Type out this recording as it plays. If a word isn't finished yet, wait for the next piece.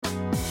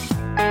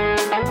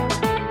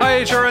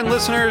HRN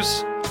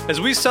listeners.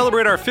 As we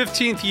celebrate our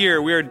 15th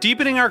year, we are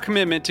deepening our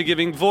commitment to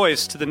giving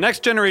voice to the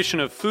next generation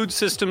of food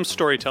systems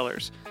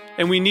storytellers,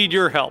 and we need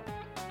your help.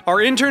 Our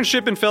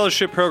internship and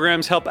fellowship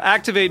programs help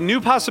activate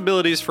new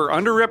possibilities for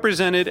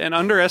underrepresented and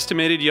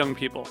underestimated young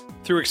people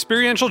through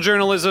experiential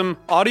journalism,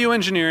 audio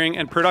engineering,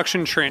 and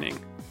production training.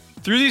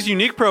 Through these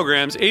unique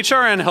programs,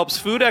 HRN helps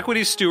food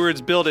equity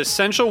stewards build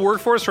essential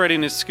workforce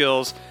readiness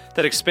skills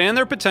that expand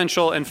their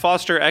potential and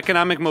foster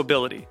economic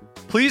mobility.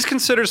 Please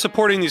consider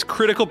supporting these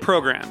critical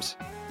programs.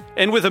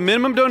 And with a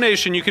minimum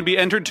donation, you can be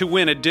entered to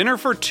win a dinner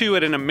for two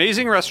at an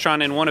amazing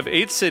restaurant in one of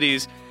 8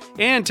 cities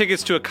and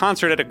tickets to a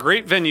concert at a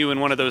great venue in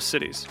one of those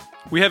cities.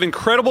 We have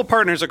incredible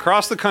partners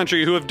across the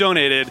country who have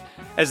donated,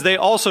 as they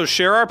also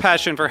share our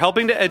passion for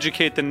helping to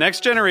educate the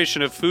next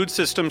generation of food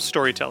systems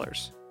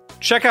storytellers.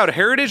 Check out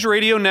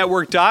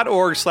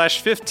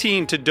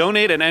heritageradionetwork.org/15 to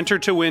donate and enter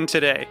to win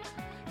today.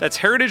 That's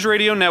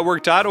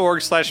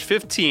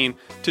heritageradionetwork.org/15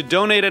 to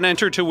donate and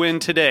enter to win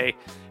today.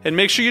 And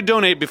make sure you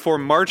donate before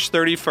March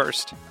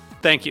 31st.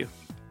 Thank you.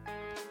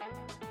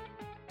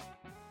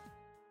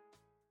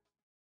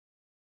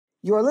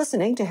 You're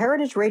listening to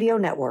Heritage Radio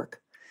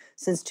Network.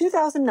 Since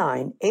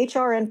 2009,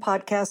 HRN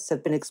podcasts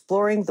have been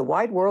exploring the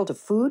wide world of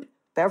food,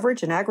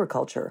 beverage, and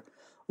agriculture.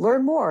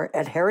 Learn more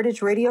at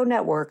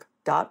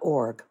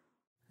heritageradionetwork.org.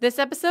 This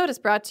episode is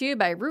brought to you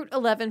by Route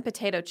 11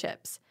 potato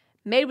chips.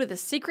 Made with a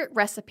secret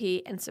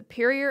recipe and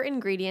superior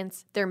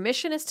ingredients, their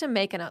mission is to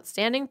make an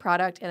outstanding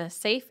product in a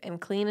safe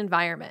and clean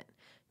environment.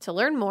 To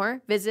learn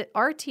more, visit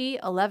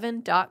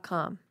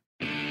rt11.com.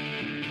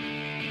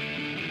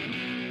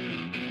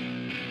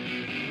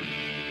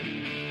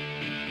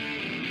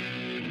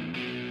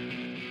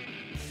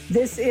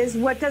 This is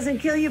What Doesn't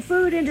Kill You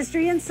Food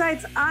Industry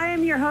Insights. I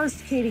am your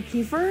host, Katie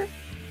Kiefer.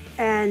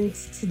 And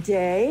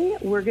today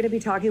we're going to be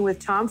talking with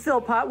Tom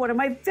Philpott, one of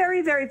my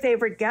very, very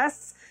favorite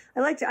guests.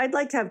 I'd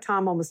like to have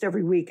Tom almost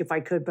every week if I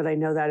could, but I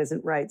know that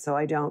isn't right, so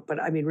I don't.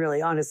 But I mean, really,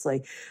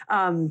 honestly,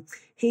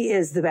 he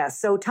is the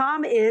best. So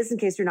Tom is, in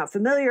case you're not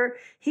familiar,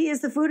 he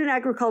is the food and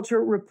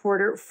agriculture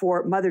reporter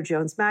for Mother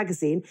Jones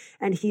magazine,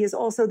 and he is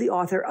also the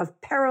author of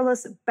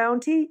Perilous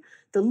Bounty: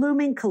 The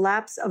Looming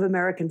Collapse of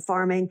American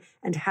Farming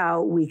and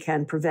How We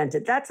Can Prevent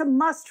It. That's a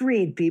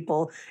must-read,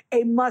 people.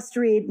 A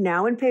must-read,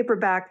 now in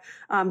paperback.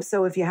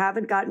 So if you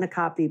haven't gotten a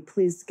copy,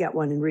 please get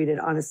one and read it.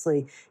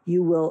 Honestly,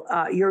 you will.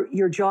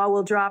 Your jaw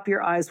will drop,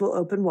 your eyes will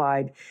open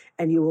wide,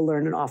 and you will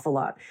learn an awful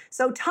lot.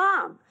 So,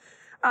 Tom,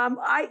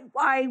 I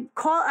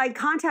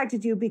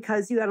contacted you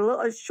because you had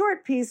a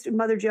short piece in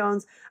Mother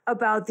Jones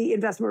about the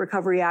Investment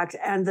Recovery Act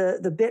and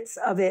the bits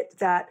of it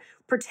that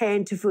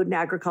pertain to food and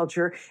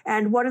agriculture.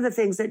 And one of the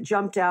things that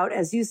jumped out,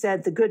 as you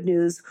said, the good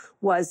news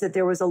was that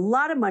there was a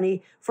lot of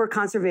money for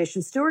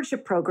conservation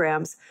stewardship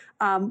programs,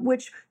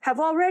 which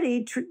have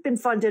already been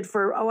funded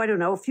for,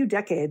 a few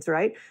decades,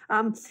 right?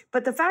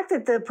 But the fact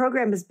that the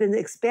program has been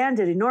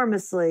expanded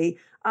enormously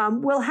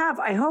will have,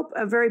 I hope,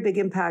 a very big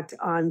impact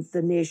on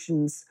the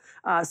nation's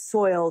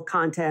soil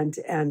content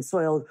and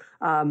soil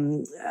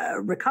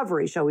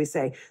recovery, shall we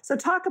say. So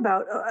talk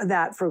about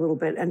that for a little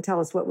bit and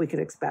tell us what we can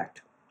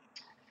expect.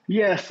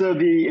 Yeah, so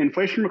the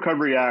Inflation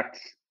Recovery Act,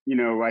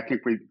 I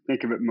think we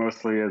think of it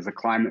mostly as a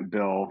climate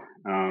bill.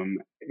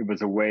 It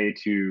was a way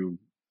to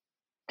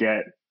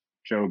get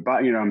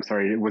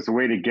it was a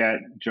way to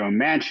get Joe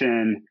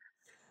Manchin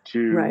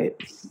to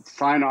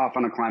sign off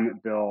on a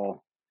climate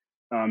bill.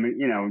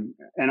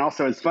 And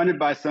also it's funded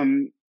by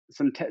some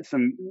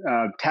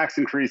tax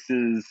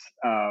increases,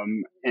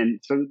 and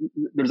so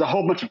there's a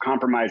whole bunch of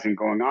compromising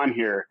going on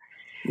here.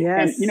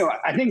 Yes, and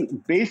I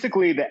think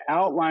basically the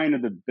outline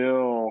of the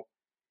bill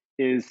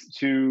is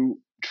to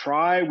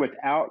try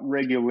without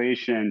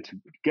regulation to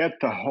get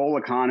the whole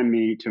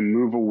economy to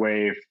move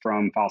away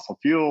from fossil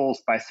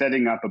fuels by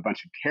setting up a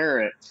bunch of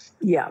carrots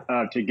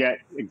to get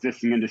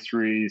existing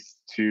industries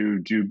to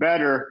do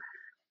better.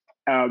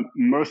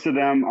 Most of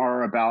them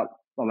are about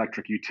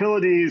electric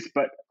utilities,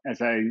 but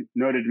as I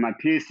noted in my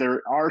piece,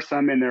 there are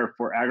some in there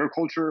for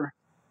agriculture.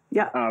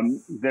 Yeah.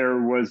 There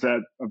was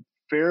a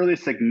fairly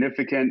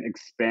significant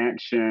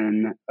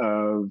expansion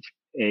of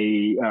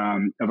a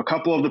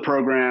couple of the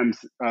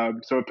programs.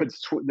 So it puts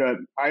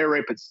the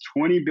IRA puts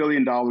 $20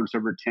 billion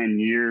over 10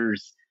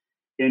 years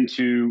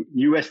into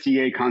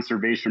USDA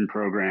conservation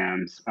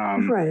programs.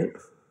 Right.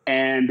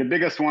 And the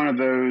biggest one of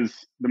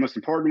those, the most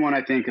important one,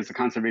 I think, is the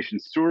Conservation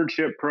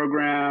Stewardship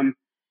Program.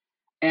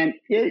 And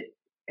it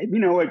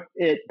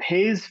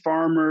pays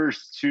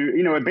farmers to,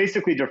 it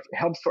basically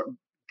helps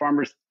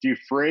farmers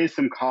defray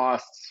some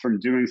costs from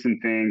doing some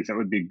things that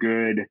would be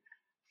good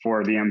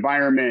for the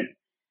environment.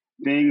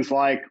 Things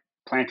like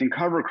planting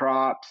cover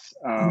crops.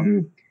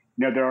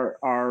 There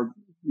are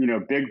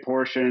big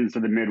portions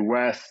of the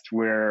Midwest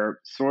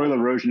where soil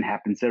erosion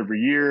happens every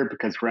year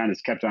because ground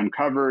is kept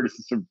uncovered. This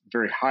is a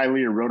very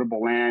highly erodible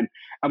land,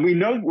 and we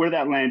know where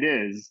that land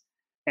is.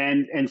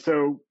 And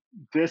so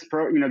these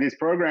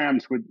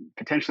programs would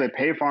potentially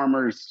pay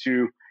farmers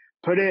to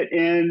put it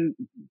in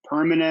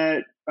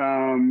permanent,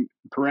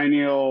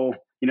 perennial,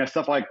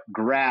 stuff like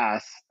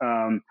grass,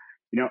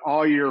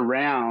 all year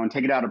round,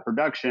 take it out of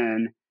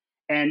production.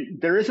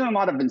 And there isn't a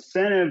lot of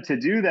incentive to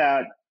do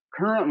that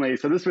currently.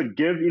 So this would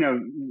give,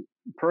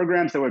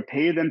 programs that would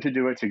pay them to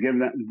do it, to give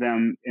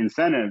them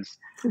incentives.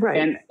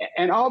 Right.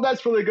 And all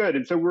that's really good.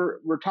 And so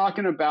we're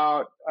talking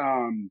about,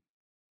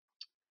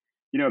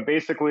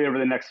 basically over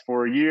the next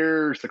 4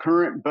 years, the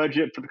current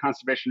budget for the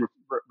Conservation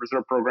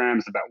Reserve Program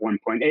is about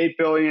 $1.8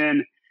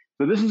 billion.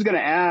 So this is going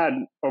to add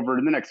over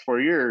the next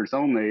 4 years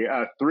only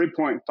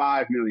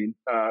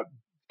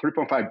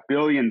 $3.5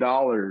 billion.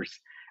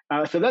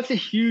 So that's a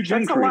huge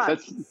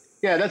increase.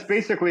 That's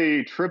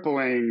basically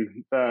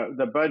tripling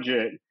the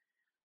budget.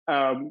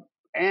 And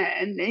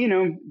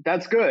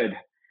that's good.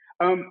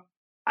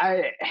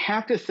 I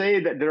have to say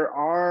that there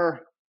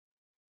are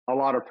a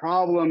lot of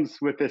problems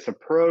with this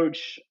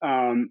approach.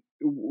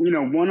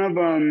 One of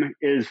them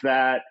is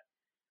that,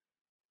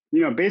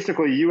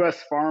 basically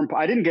U.S.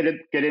 I didn't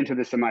get into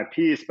this in my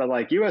piece, but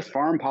like U.S.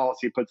 foreign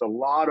policy puts a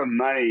lot of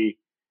money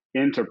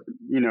into,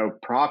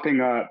 propping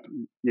up,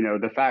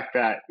 the fact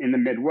that in the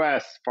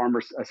Midwest,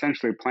 farmers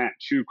essentially plant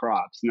two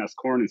crops, and that's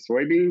corn and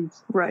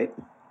soybeans. Right.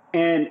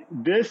 And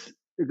there's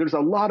a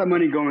lot of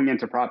money going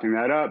into propping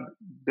that up,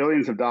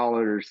 billions of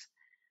dollars.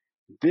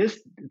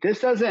 This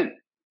doesn't,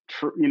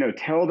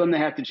 tell them they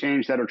have to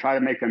change that or try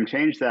to make them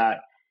change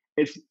that.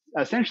 It's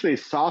essentially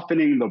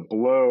softening the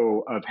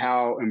blow of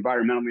how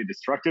environmentally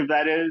destructive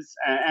that is.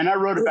 And I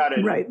wrote about it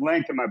at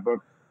length in my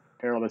book,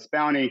 Perilous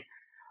Bounty.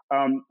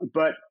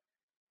 But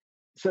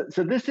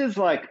so this is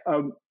like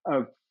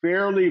a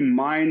fairly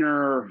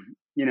minor,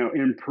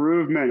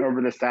 improvement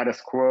over the status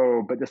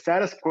quo. But the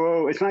status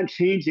quo, it's not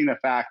changing the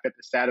fact that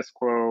the status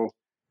quo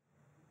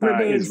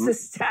remains the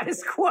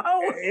status quo.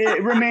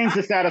 It remains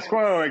the status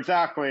quo,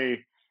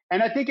 exactly.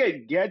 And I think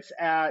it gets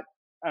at,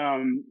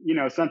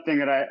 something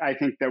that I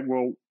think that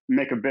we'll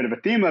make a bit of a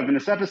theme of in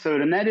this episode,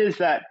 and that is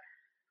that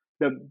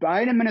the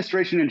Biden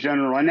administration in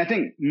general, and I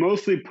think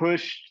mostly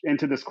pushed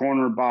into this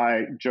corner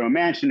by Joe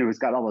Manchin, who has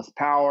got all this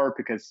power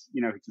because,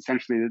 it's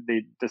essentially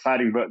the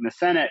deciding vote in the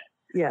Senate.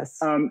 Yes.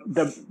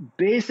 The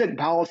basic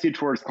policy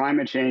towards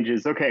climate change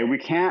is, okay, we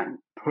can't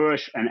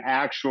push an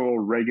actual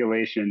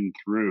regulation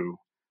through.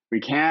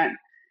 We can't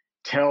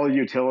tell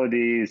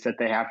utilities that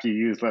they have to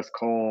use less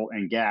coal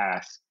and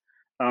gas.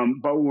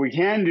 But what we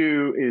can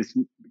do is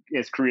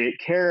create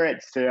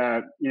carrots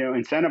to,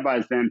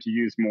 incentivize them to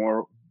use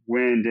more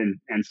wind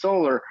and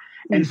solar.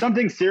 And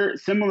something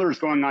similar is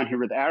going on here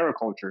with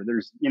agriculture.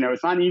 There's,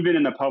 it's not even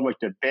in the public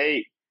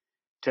debate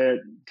to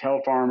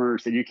tell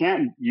farmers that you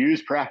can't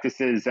use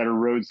practices that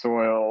erode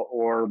soil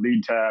or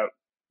lead to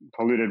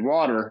polluted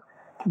water.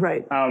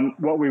 Right.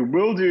 What we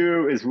will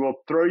do is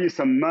we'll throw you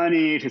some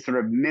money to sort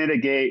of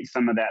mitigate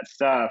some of that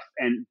stuff.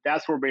 And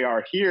that's where we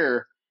are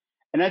here.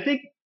 And I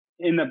think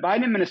in the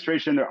Biden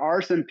administration, there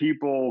are some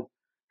people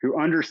who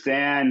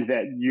understand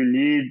that you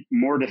need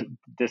more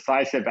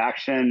decisive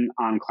action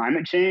on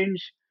climate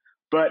change.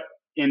 But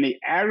in the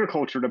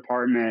agriculture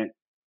department,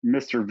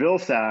 Mr.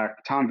 Vilsack,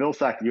 Tom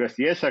Vilsack, the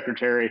USDA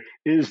secretary,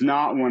 is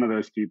not one of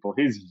those people.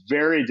 He's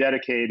very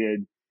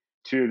dedicated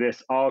to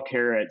this all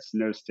carrots,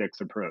 no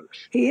sticks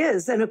approach. He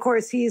is. And of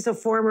course, he's a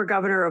former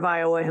governor of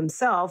Iowa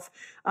himself.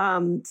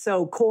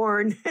 So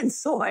corn and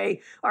soy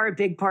are a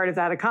big part of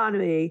that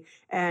economy.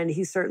 And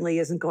he certainly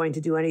isn't going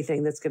to do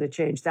anything that's going to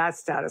change that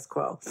status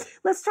quo.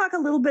 Let's talk a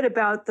little bit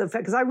about the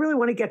fact, because I really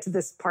want to get to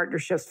this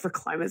partnerships for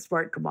climate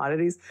smart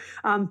commodities.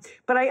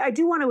 But I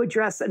do want to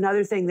address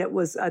another thing that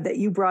was that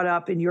you brought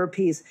up in your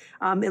piece.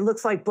 It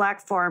looks like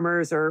Black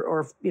farmers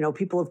or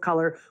people of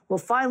color will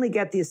finally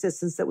get the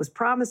assistance that was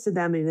promised to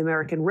them in the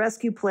American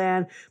Rescue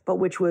Plan, but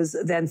which was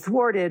then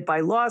thwarted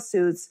by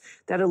lawsuits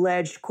that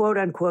alleged, quote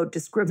unquote,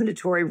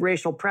 discriminatory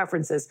racial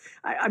preferences.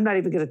 I'm not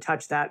even going to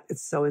touch that.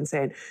 It's so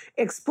insane.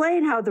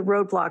 Explain how the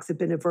roadblocks have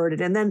been averted,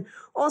 and then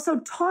also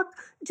talk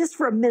just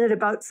for a minute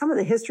about some of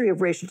the history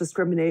of racial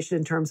discrimination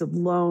in terms of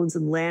loans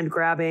and land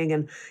grabbing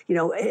and,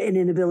 an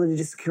inability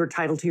to secure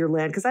title to your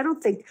land. Because I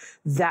don't think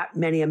that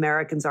many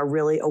Americans are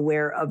really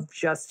aware of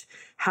just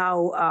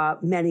how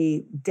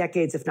many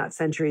decades, if not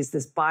centuries,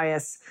 this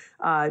bias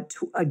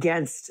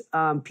against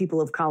people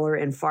of color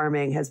in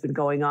farming has been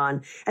going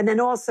on. And then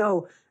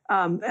also,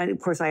 and of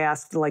course, I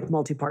asked the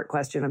multi-part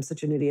question. I'm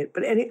such an idiot.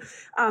 But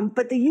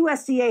but the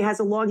USDA has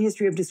a long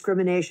history of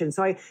discrimination.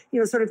 So I,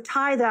 sort of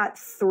tie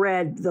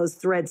those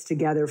threads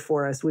together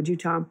for us. Would you,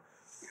 Tom?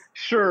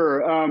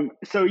 Sure.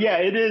 So yeah,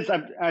 it is.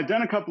 I've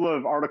done a couple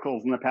of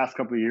articles in the past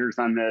couple of years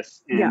on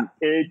this, and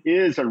it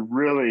is a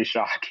really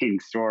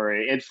shocking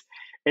story.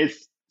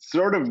 It's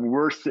sort of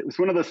worse. It's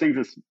one of those things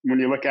that's, when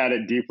you look at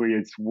it deeply,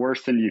 it's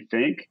worse than you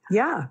think.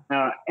 Yeah.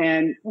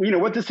 And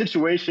what the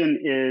situation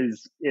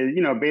is,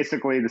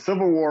 basically the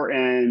Civil War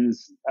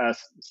ends,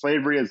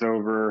 slavery is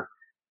over,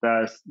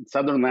 the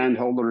Southern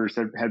landholders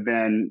have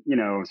been,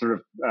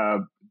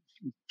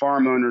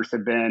 farm owners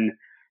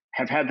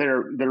have had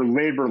their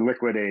labor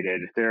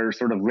liquidated, their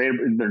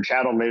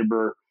chattel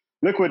labor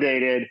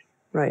liquidated.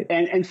 Right.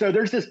 And so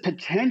there's this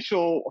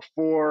potential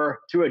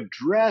to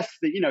address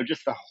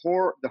just the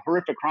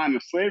horrific crime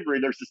of slavery.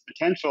 There's this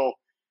potential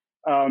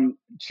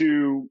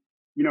to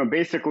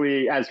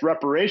basically as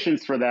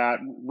reparations for that,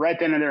 right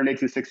then and there in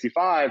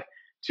 1865,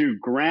 to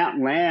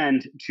grant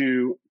land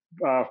to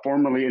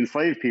formerly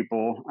enslaved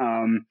people.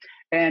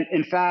 And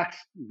in fact,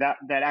 that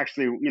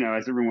actually,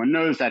 as everyone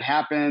knows, that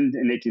happened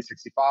in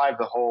 1865.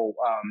 The whole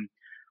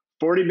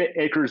 40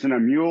 acres and a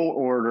mule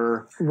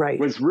order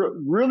was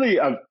really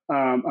a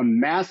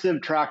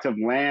massive tract of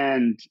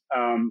land,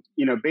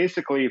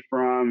 basically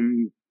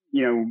from,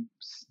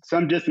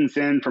 some distance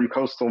from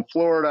coastal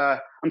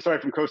Georgia,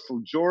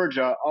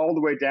 all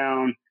the way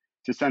down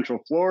to central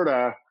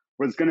Florida,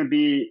 was going to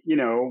be,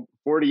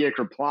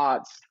 40-acre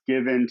plots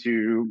given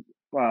to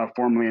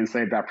formerly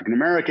enslaved African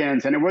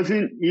Americans. And it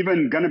wasn't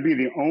even going to be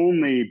the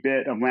only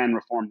bit of land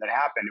reform that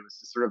happened. It was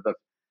just sort of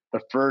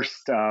the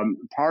first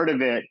part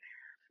of it.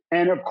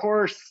 And of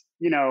course,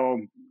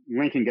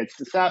 Lincoln gets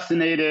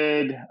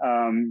assassinated.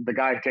 The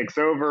guy who takes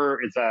over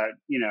is a,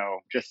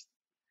 just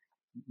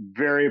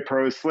very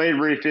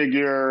pro-slavery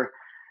figure.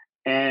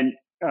 And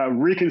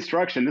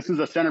Reconstruction, this is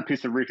a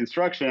centerpiece of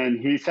Reconstruction.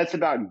 He sets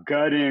about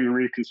gutting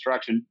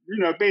Reconstruction,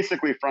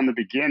 basically from the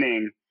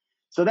beginning.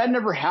 So that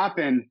never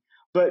happened.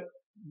 But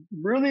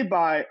really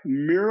by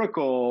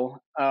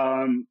miracle,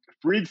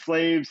 freed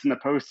slaves in the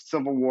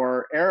post-Civil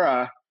War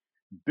era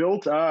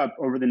built up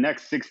over the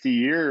next 60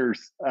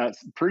 years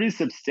pretty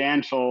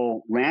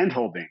substantial land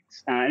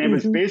holdings. And it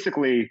was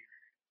basically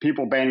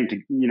people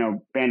banding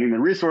the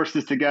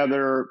resources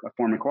together,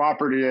 forming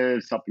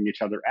cooperatives, helping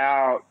each other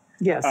out.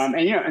 Yes.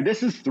 And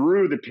this is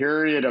through the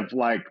period of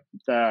like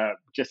the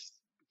just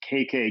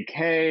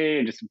KKK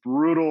and just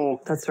brutal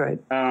That's right.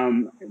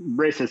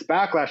 Racist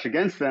backlash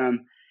against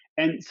them.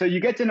 And so you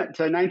get to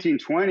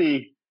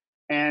 1920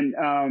 and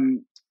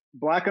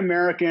Black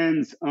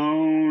Americans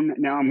own,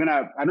 now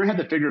I don't have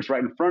the figures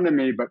right in front of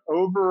me, but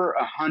over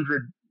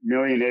 100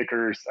 million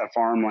acres of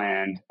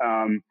farmland,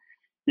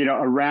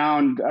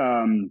 around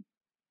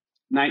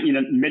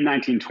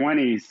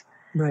mid-1920s.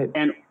 Right.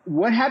 And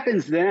what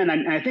happens then,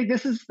 and I think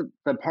this is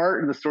the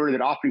part of the story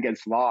that often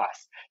gets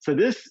lost. So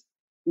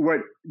what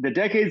the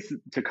decades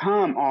to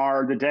come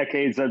are the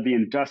decades of the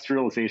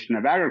industrialization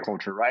of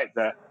agriculture, right?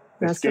 The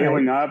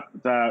scaling up,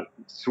 the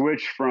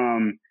switch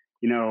from,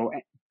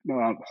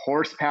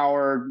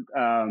 horse-powered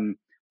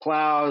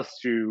plows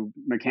to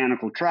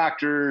mechanical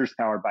tractors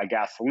powered by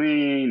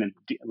gasoline and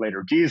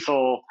later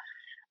diesel,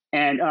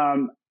 and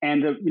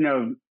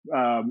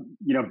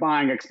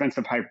buying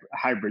expensive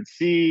hybrid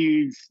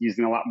seeds,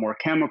 using a lot more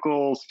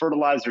chemicals,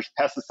 fertilizers,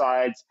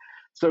 pesticides.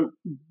 So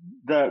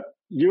the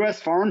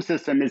U.S. farm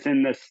system is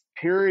in this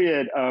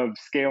period of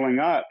scaling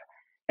up,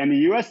 and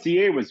the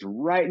USDA was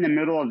right in the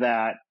middle of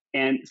that.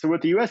 And so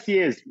what the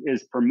USDA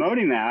is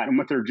promoting that, and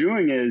what they're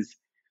doing is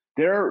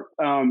they're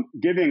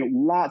giving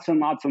lots and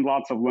lots and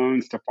lots of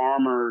loans to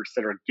farmers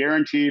that are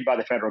guaranteed by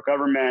the federal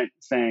government,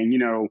 saying,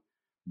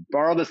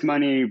 borrow this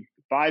money,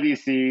 buy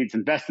these seeds,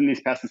 invest in these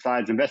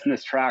pesticides, invest in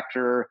this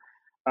tractor,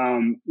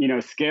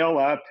 scale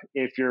up.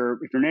 If your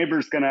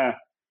neighbor's going to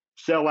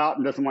sell out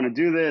and doesn't want to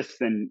do this,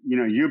 then,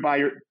 you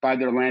buy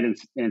their land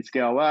and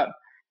scale up.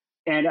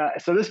 And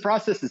so this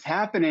process is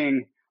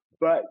happening,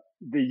 but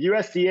the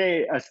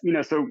USDA,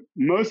 so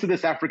most of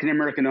this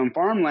African-American owned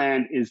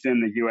farmland is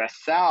in the U.S.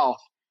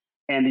 South.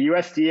 And the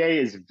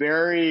USDA is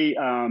very,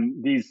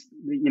 it's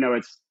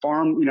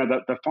farm,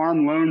 the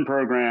farm loan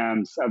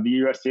programs of the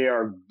USDA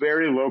are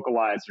very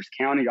localized. There's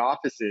county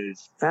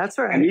offices. That's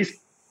right. And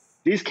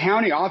these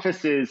county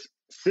offices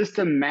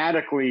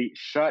systematically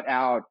shut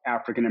out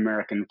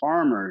African-American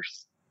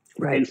farmers.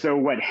 Right. And so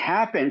what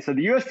happened, so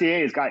the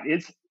USDA has got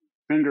its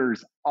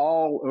fingers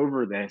all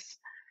over this.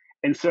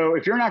 And so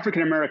if you're an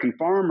African-American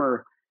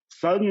farmer,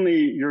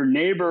 suddenly your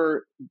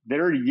neighbor,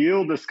 their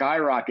yield is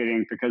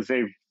skyrocketing because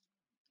they've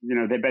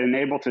been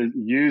able to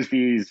use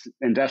these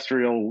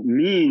industrial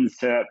means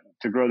to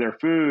grow their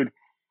food.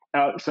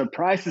 So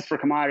prices for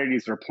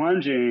commodities are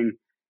plunging.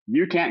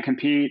 You can't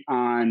compete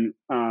on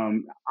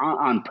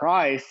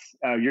price.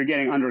 You're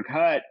getting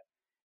undercut.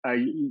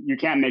 You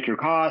can't make your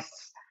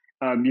costs.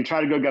 You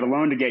try to go get a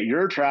loan to get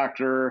your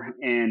tractor,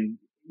 and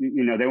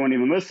they won't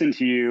even listen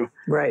to you.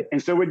 Right.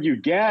 And so what you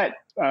get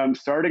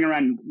starting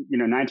around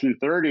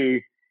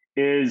 1930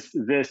 is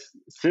this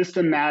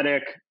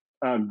systematic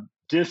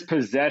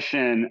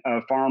dispossession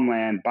of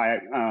farmland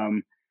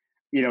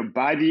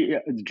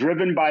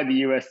driven by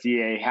the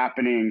USDA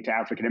happening to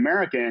African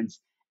Americans,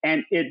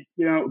 and it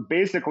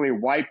basically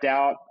wiped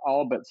out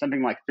all but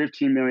something like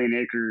 15 million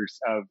acres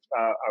of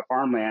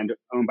farmland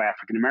owned by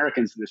African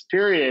Americans in this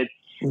period.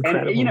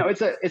 Incredible. And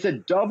it's a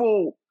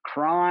double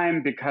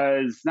crime,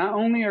 because not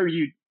only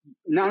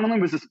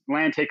was this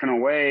land taken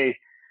away,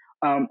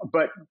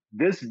 but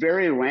this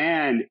very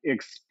land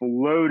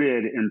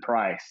exploded in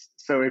price.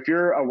 So if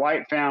you're a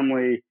white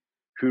family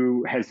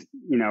who has,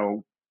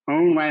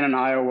 owned land in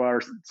Iowa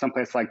or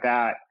someplace like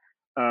that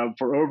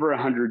for over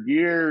 100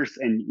 years,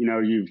 and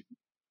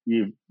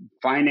you've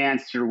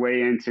financed your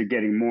way into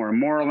getting more and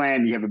more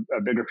land, you have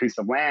a bigger piece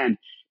of land,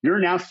 you're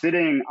now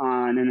sitting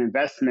on an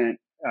investment,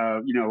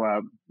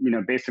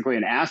 basically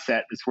an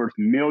asset that's worth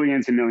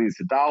millions and millions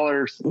of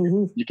dollars.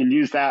 Mm-hmm. You can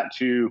use that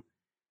to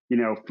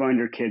fund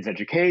your kids'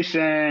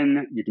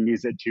 education. You can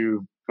use it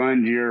to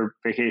fund your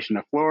vacation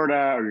to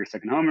Florida or your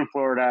second home in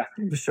Florida.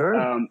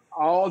 Sure.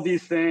 All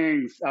these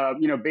things,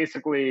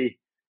 basically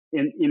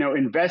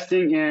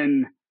investing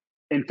in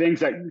things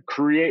that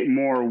create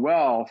more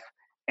wealth.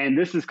 And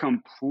this is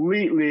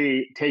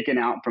completely taken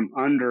out from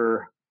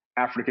under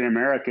African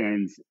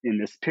Americans in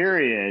this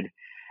period.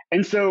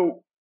 And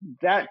so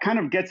that kind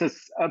of gets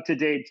us up to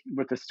date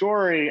with the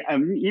story.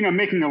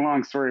 Making a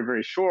long story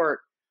very short,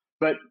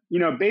 but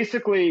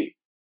basically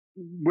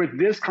with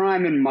this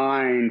crime in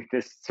mind,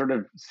 this sort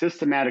of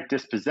systematic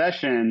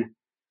dispossession,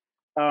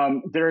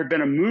 there had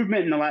been a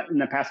movement in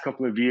the past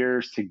couple of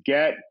years to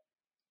get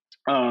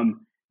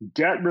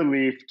debt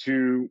relief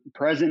to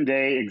present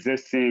day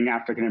existing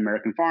African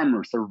American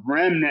farmers, the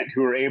remnant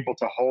who are able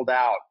to hold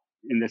out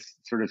in this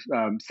sort of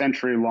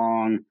century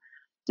long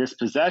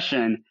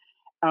dispossession.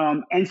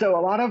 And so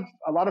a lot of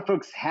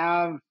folks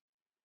have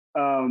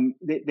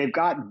they've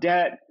got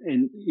debt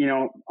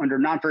under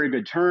not very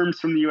good terms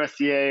from the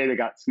USDA. They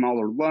got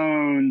smaller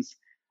loans.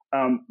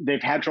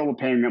 They've had trouble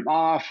paying them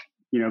off.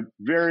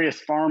 Various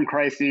farm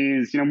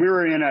crises. We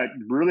were in a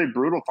really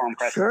brutal farm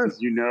crisis, Sure. as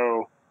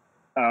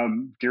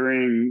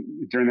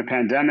during the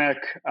pandemic.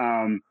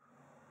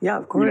 Yeah,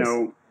 of course.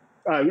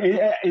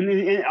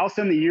 And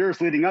also in the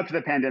years leading up to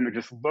the pandemic,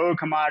 just low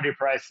commodity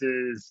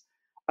prices.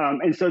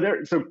 And so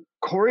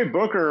Cory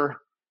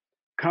Booker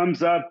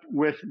comes up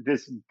with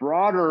this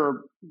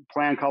broader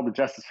plan called the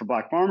Justice for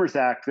Black Farmers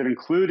Act that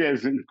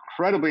included an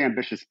incredibly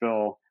ambitious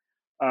bill.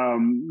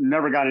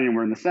 Never got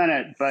anywhere in the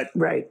Senate, but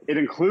Right. it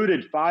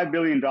included $5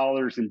 billion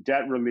in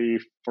debt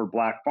relief for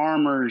Black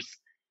farmers.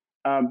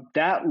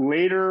 That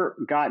later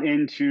got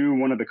into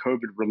one of the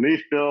COVID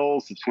relief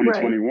bills of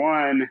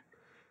 2021.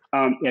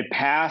 It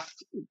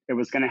passed. It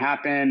was going to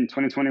happen in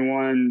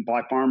 2021.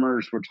 Black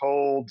farmers were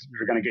told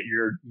you're going to get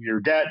your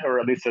debt, or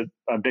at least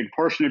a big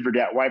portion of your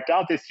debt, wiped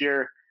out this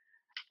year.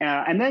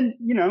 And then,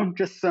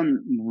 just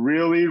some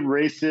really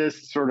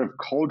racist sort of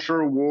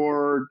culture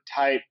war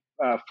type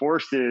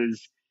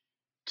forces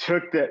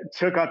took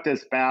up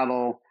this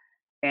battle.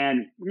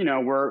 And,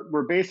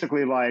 we're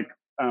basically like,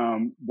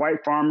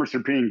 white farmers are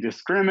being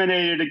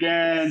discriminated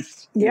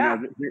against. Yeah.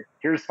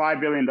 Here's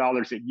 $5 billion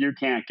that you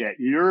can't get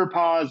your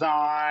paws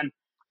on.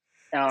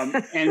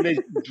 And they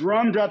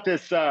drummed up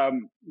this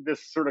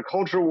sort of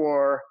culture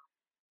war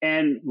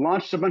and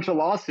launched a bunch of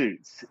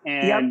lawsuits.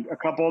 And a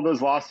couple of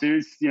those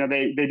lawsuits,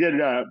 they did.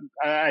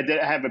 I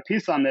have a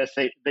piece on this.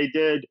 They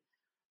did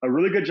a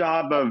really good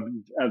job of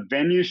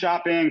venue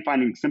shopping,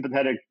 finding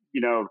sympathetic,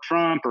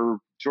 Trump or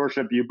George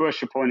W.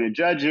 Bush appointed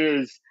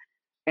judges,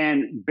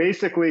 and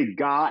basically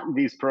got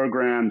these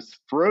programs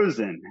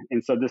frozen.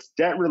 And so this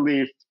debt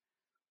relief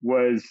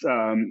was,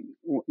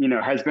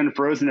 has been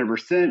frozen ever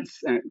since,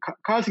 and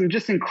causing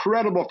just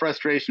incredible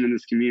frustration in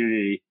this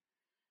community.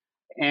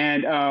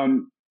 And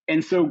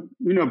so,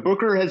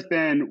 Booker has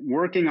been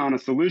working on a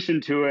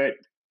solution to it.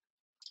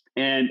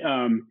 And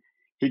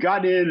he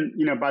got in,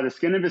 by the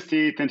skin of his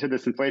teeth into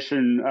this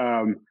Inflation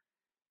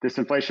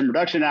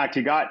Reduction Act.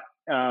 He got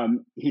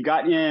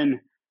in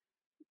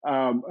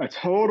a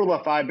total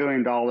of $5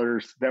 billion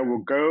that will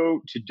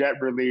go to debt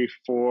relief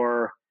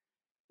for,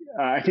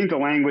 I think the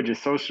language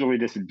is socially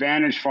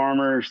disadvantaged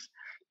farmers.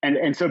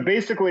 And so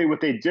basically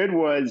what they did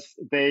was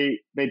they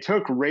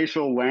took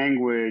racial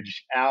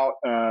language out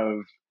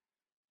of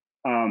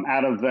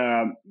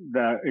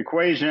the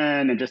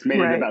equation and just made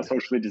it about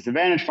socially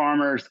disadvantaged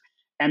farmers.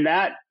 And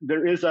that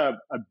there is a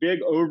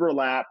big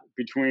overlap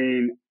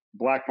between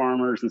Black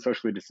farmers and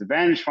socially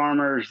disadvantaged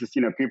farmers, just,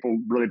 people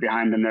really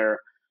behind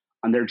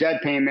on their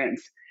debt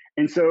payments.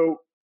 And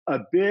so a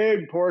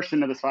big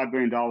portion of this $5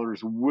 billion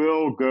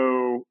will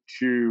go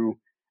to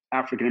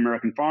African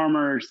American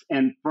farmers.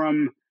 And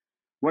from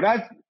what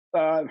I've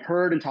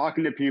heard and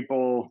talking to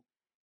people,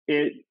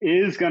 it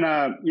is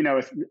gonna,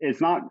 it's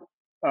not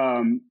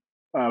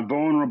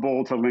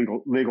vulnerable to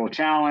legal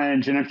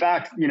challenge. And in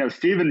fact,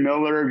 Stephen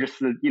Miller, just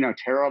the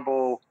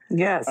terrible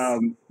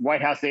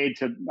White House aide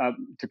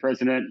to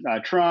President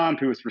Trump,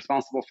 who was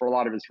responsible for a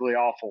lot of his really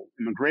awful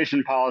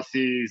immigration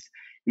policies.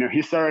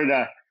 He started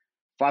a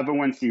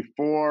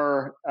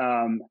 501c4,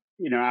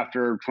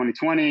 after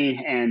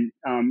 2020, and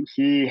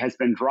he has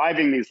been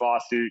driving these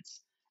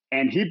lawsuits.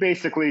 And he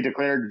basically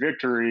declared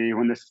victory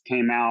when this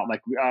came out.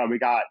 Like, we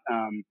got,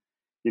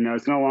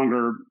 it's no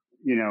longer,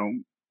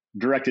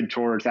 directed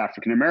towards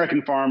African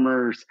American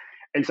farmers.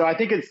 And so I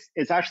think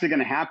it's actually going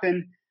to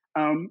happen.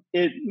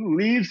 It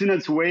leaves in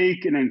its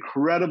wake an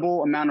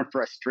incredible amount of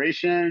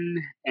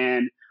frustration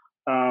and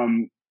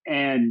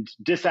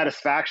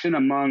dissatisfaction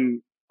among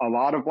a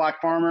lot of Black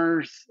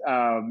farmers.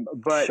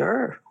 But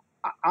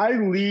I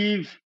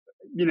leave,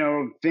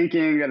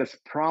 thinking that it's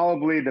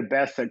probably the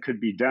best that could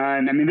be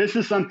done. I mean, this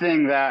is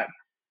something that,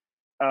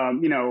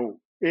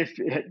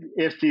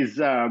 if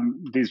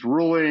these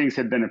rulings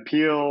had been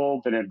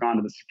appealed and had gone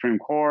to the Supreme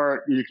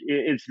Court,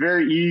 it's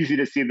very easy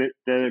to see that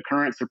the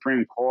current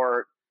Supreme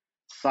Court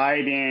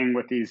siding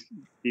with these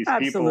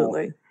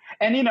Absolutely. people.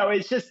 And,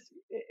 it's just,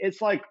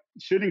 it's like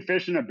shooting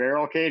fish in a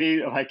barrel,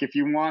 Katie. Like if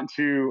you want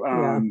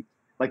to,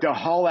 like to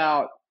haul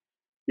out,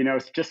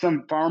 it's just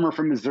some farmer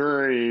from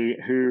Missouri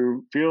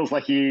who feels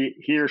like he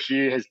or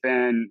she has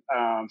been,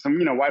 some,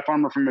 white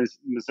farmer from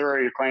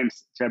Missouri who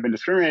claims to have been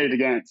discriminated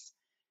against.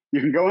 You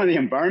can go on the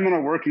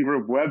Environmental Working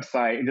Group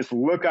website and just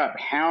look up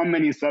how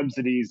many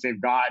subsidies they've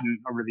gotten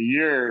over the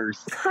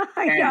years.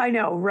 I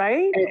know,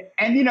 right?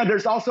 And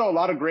there's also a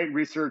lot of great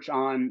research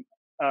on,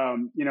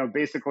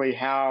 basically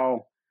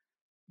how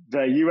the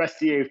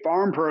USDA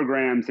farm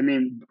programs, I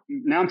mean,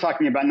 now I'm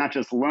talking about not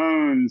just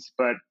loans,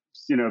 but,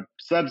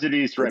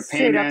 subsidies, direct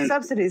payments.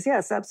 Subsidies,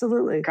 yes,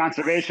 absolutely.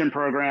 Conservation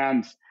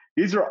programs.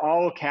 These are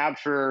all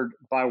captured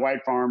by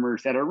white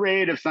farmers at a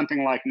rate of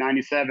something like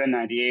 97,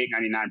 98,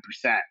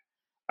 99%.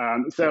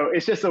 So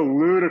it's just a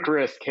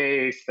ludicrous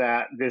case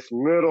that this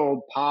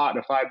little pot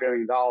of $5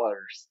 billion,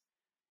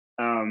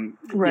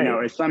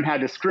 is somehow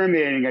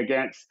discriminating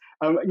against.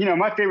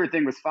 My favorite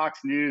thing was Fox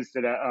News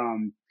did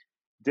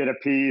a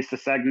piece, a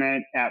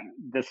segment at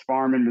this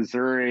farm in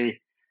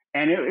Missouri,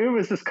 and it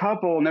was this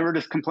couple, and they were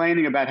just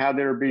complaining about how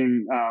they were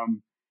being,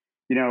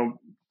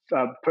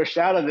 pushed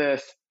out of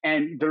this,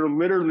 and they're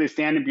literally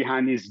standing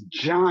behind these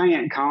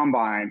giant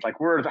combines, like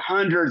worth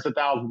hundreds of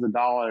thousands of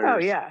dollars. Oh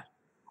yeah.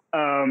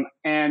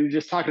 And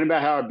just talking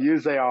about how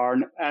abused they are.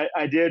 And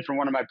I did, for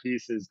one of my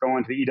pieces, go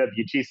onto the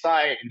EWG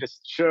site and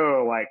just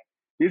show like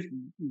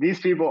these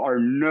people are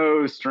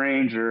no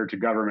stranger to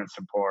government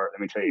support. Let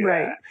me tell you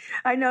that.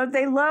 I know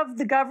they love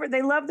the government.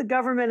 They love the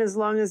government as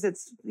long as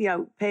it's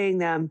paying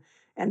them,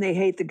 and they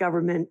hate the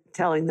government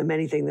telling them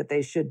anything that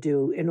they should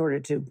do in order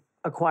to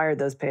acquire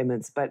those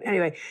payments. But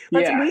anyway,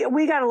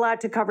 we got a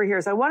lot to cover here.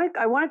 So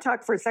I want to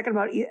talk for a second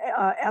about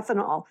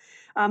ethanol.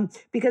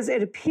 Because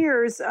it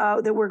appears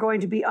that we're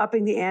going to be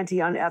upping the ante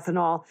on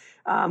ethanol,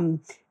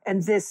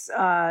 and this,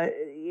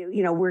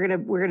 we're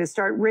gonna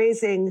start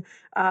raising.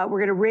 We're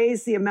gonna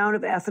raise the amount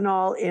of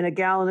ethanol in a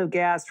gallon of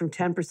gas from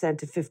 10%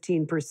 to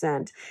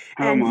 15%.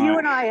 And you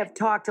and I have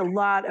talked a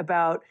lot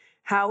about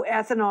how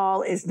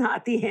ethanol is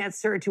not the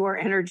answer to our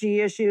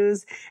energy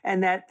issues,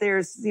 and that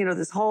there's,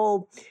 this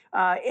whole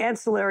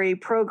ancillary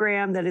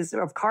program that is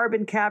of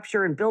carbon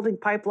capture and building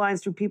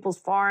pipelines through people's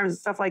farms and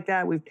stuff like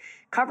that. We've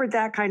covered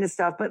that kind of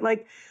stuff. But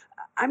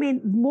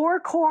more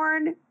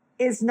corn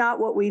is not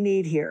what we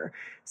need here.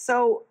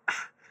 So,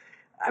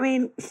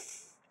 when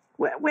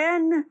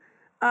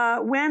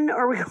are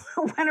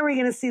we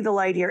going to see the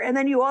light here? And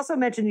then you also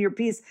mentioned in your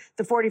piece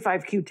the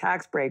 45Q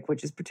tax break,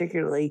 which is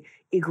particularly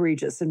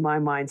egregious in my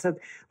mind. So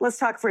let's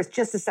talk first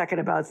just a second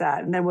about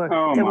that, and then we'll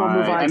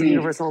move on to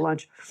universal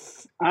lunch.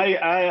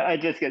 I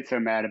just get so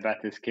mad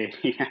about this,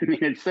 Katie. I mean,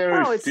 it's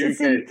so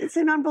stupid. It's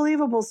an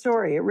unbelievable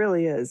story. It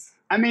really is.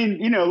 I mean,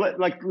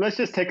 let's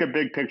just take a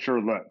big picture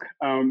look.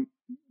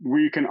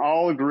 We can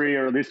all agree,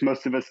 or at least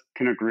most of us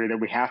can agree, that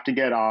we have to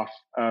get off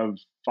of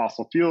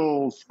fossil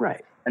fuels.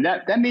 Right. And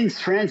that means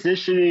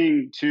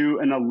transitioning to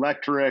an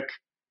electric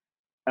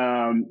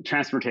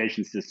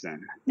transportation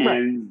system. Right.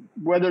 And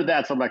whether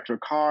that's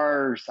electric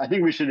cars, I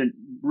think we should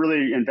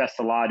really invest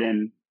a lot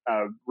in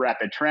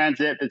rapid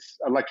transit that's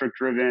electric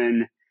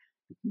driven,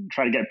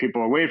 try to get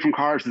people away from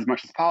cars as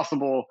much as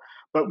possible.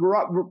 But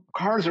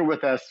cars are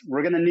with us.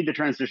 We're going to need to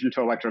transition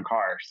to electric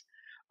cars.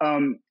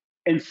 And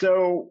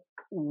so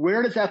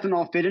where does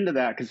ethanol fit into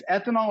that? Because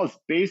ethanol is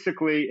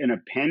basically an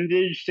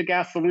appendage to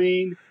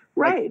gasoline.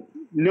 Right.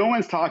 No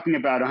one's talking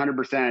about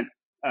 100%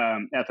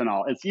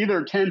 ethanol. It's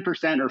either 10%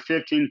 or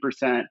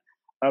 15%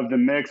 of the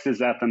mix is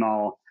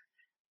ethanol.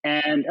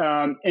 And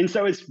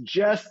so it's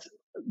just,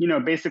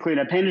 basically an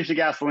appendage to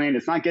gasoline.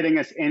 It's not getting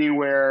us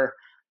anywhere.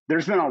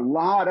 There's been a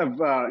lot of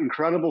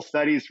incredible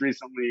studies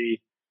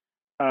recently.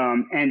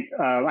 And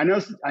I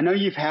know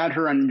you've had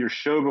her on your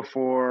show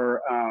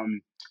before,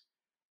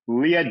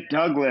 Leah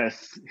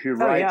Douglas, who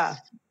writes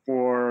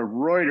for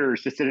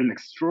Reuters, just did an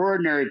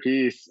extraordinary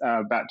piece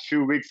about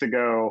 2 weeks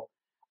ago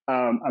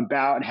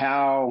about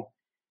how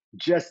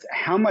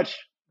much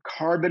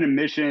carbon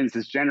emissions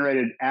is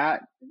generated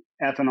at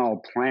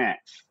ethanol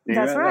plants.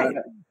 That's right.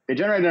 They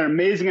generate an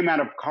amazing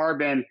amount of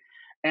carbon.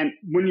 And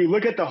when you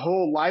look at the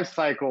whole life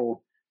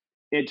cycle,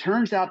 it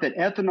turns out that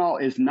ethanol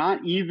is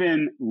not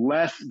even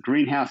less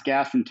greenhouse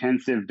gas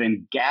intensive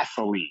than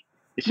gasoline.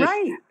 It's just,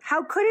 right.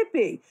 How could it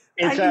be?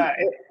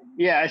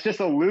 It's just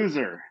a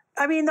loser.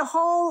 I mean, the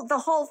whole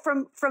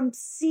from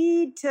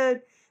seed to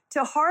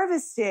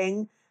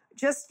harvesting,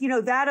 just,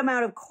 that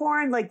amount of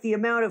corn, like the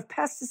amount of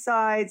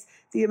pesticides,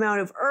 the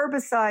amount of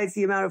herbicides,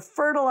 the amount of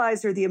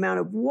fertilizer, the amount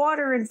of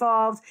water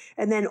involved,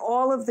 and then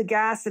all of the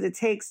gas that it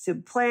takes to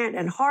plant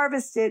and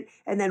harvest it,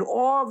 and then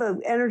all the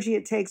energy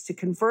it takes to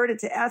convert it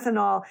to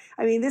ethanol.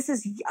 I mean, this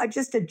is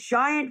just a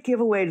giant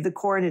giveaway to the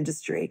corn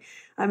industry.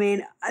 I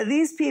mean,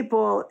 these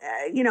people,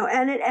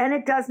 and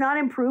it does not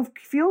improve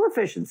fuel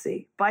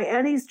efficiency by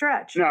any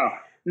stretch. No.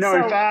 So,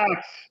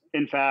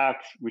 in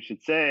fact, we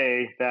should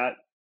say that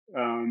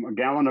a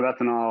gallon of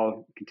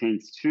ethanol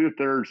contains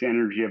 2/3 the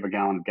energy of a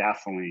gallon of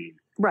gasoline.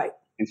 Right.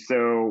 And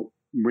so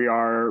we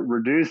are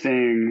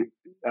reducing,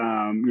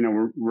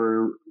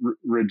 we're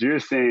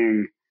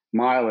reducing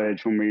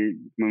mileage when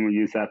we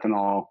use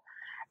ethanol.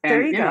 And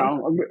There you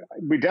go.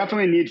 we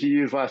definitely need to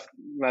use less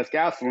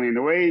gasoline.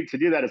 The way to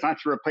do that is not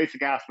to replace the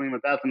gasoline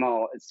with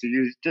ethanol; it's to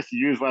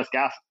use less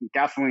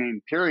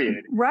gasoline.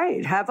 Period.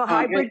 Right. Have a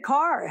hybrid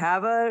car.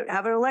 Have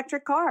an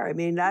electric car. I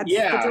mean, that's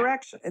the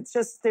direction. It's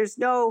just there's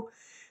no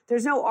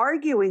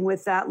arguing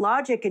with that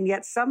logic, and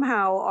yet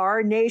somehow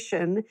our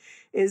nation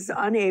is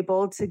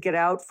unable to get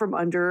out from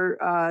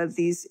under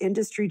these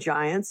industry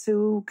giants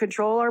who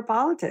control our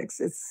politics.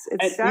 It's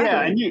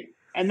staggering.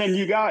 And then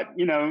you got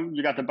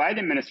the Biden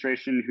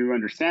administration who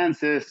understands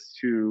this,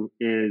 who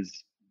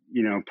is,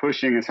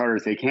 pushing as hard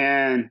as they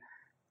can.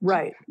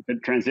 Right. The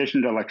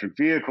transition to electric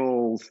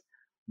vehicles.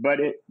 But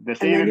the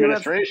same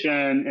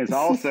administration is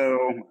also,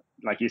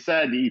 like you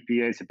said, the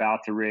EPA is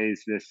about to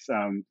raise this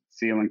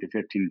ceiling to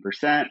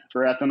 15%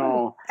 for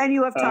ethanol. And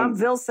you have Tom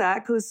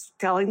Vilsack who's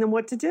telling them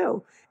what to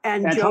do.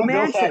 And Joe Tom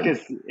Manchin.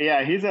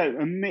 Vilsack he's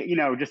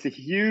just a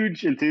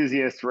huge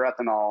enthusiast for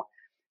ethanol.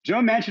 Joe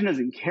Manchin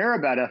doesn't care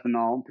about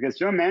ethanol because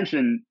Joe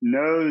Manchin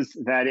knows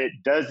that it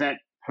doesn't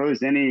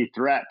pose any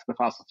threat to the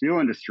fossil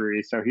fuel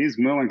industry, so he's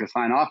willing to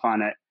sign off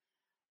on it.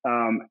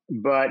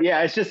 But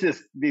yeah, it's just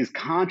these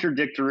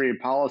contradictory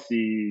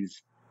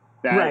policies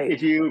that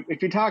if you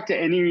talk to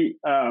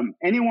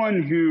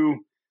anyone who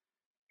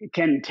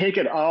can take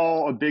it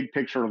all a big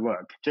picture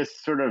look,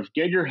 just sort of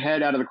get your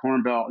head out of the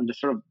Corn Belt and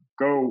just sort of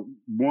go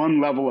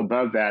one level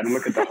above that and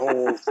look at the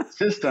whole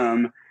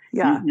system.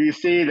 Yeah. You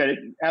see that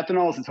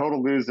ethanol is a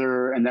total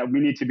loser and that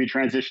we need to be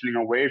transitioning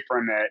away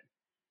from it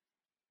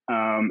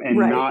and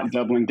not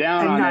doubling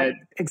down on it.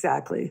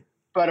 Exactly.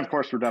 But of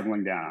course, we're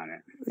doubling down on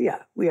it. Yeah,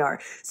 we are.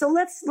 So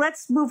let's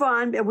move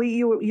on.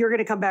 You're going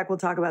to come back. We'll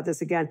talk about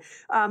this again.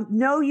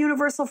 No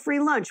universal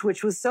free lunch,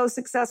 which was so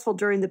successful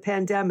during the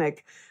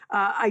pandemic.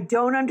 I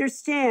don't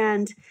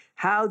understand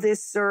how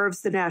this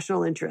serves the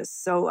national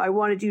interest. So I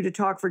wanted you to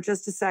talk for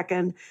just a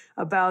second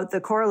about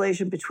the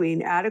correlation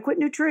between adequate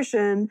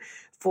nutrition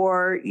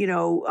for,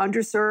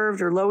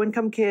 underserved or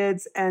low-income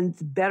kids and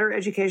better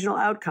educational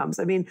outcomes.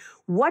 I mean,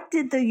 what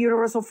did the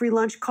universal free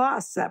lunch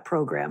cost, that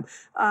program?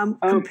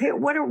 Compare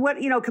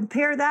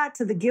that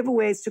to the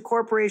giveaways to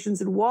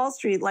corporations in Wall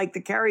Street, like the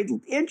carried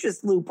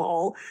interest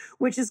loophole,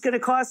 which is going to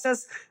cost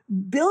us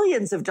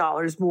billions of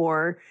dollars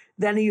more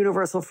than a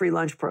universal free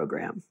lunch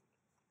program.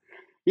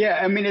 Yeah,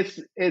 I mean,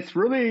 it's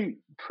really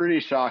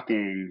pretty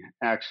shocking,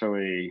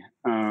 actually.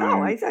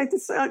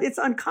 It's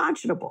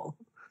unconscionable.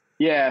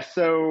 Yeah,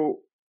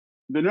 so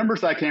the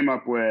numbers I came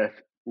up with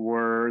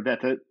were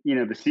that the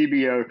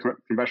CBO,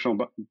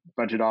 Congressional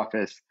Budget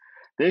Office,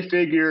 they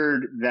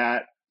figured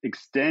that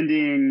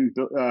extending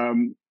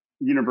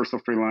universal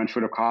free lunch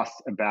would have cost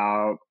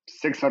about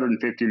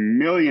 $650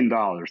 million,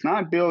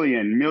 not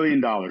billion, $1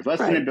 million, less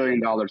than $1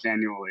 billion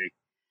annually.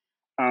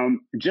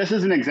 Just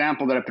as an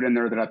example that I put in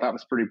there that I thought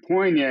was pretty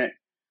poignant,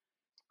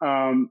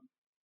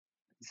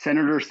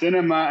 Senator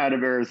Sinema out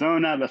of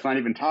Arizona, let's not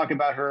even talk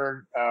about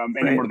her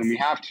any more than we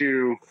have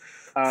to.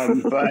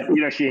 But,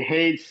 she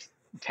hates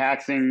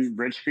taxing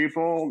rich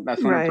people.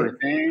 That's one of her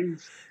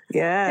things.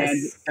 Yes.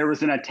 And there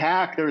was an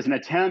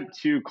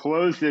attempt to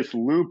close this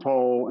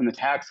loophole in the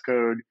tax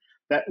code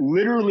that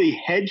literally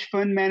hedge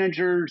fund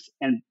managers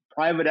and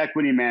private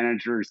equity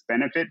managers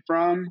benefit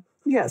from.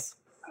 Yes.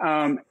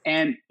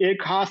 And it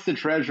costs the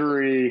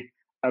Treasury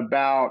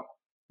about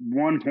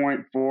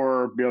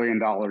 $1.4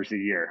 billion a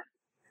year.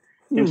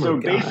 And so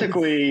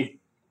basically,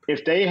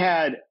 if they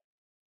had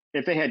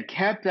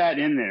kept that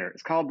in there,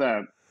 it's called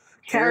the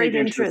carried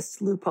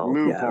interest loophole.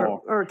 Yeah,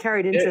 or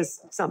carried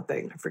interest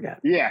something, I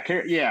forget. Yeah,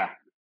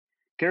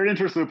 carried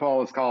interest loophole,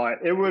 let's call it.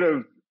 It would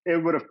have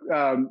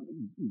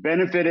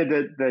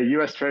benefited the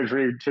U.S.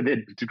 Treasury to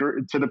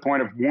the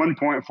point of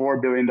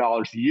 $1.4 billion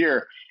a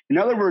year. In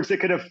other words, it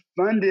could have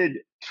funded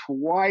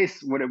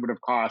twice what it would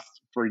have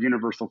cost for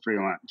universal free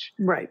lunch.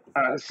 Right.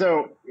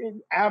 So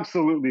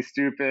absolutely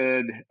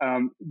stupid.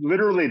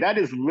 That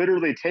is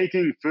literally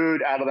taking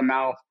food out of the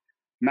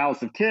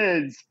mouths of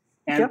kids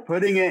and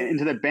putting it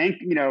into the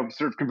bank,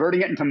 sort of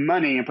converting it into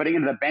money and putting it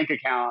into the bank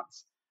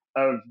accounts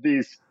of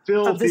these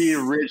filthy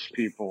rich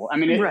people. I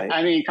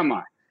mean, come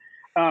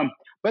on.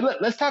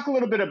 But let's talk a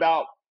little bit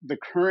about the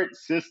current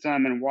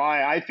system and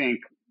why I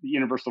think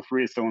universal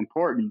free is so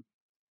important.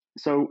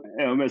 So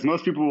as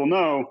most people will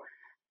know,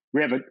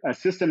 we have a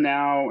system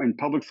now in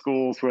public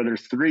schools where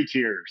there's 3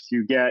 tiers.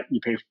 You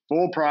pay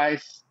full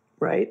price,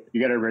 right? You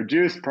get a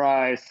reduced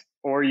price,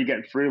 or you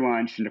get free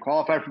lunch. And to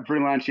qualify for free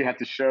lunch, you have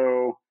to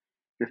show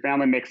your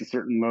family makes a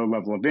certain low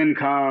level of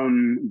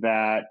income,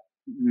 that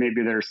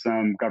maybe there's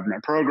some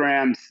government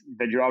programs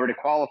that you already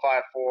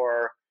qualify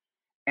for.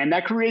 And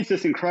that creates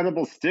this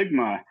incredible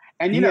stigma.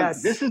 And,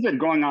 this has been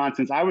going on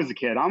since I was a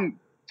kid. I'm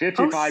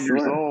 55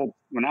 years old.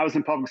 When I was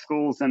in public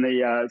schools in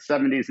the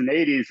 70s and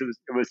 80s,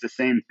 it was the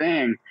same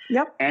thing.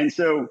 Yep. And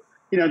so,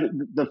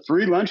 the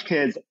free lunch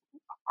kids,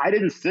 I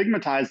didn't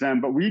stigmatize them,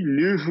 but we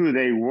knew who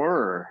they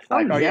were.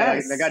 Yeah,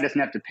 the guy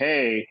doesn't have to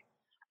pay.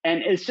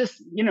 And it's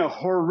just,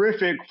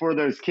 horrific for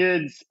those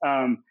kids.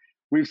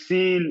 We've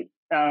seen,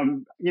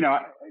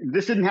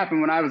 this didn't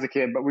happen when I was a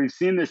kid, but we've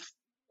seen this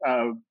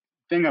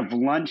thing of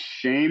lunch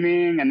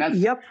shaming, and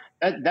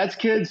that's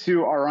kids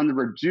who are on the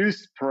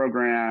reduced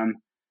program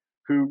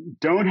who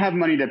don't have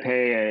money to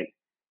pay it,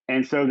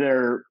 and so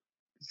their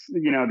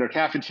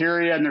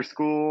cafeteria in their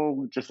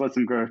school just lets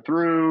them go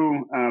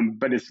through,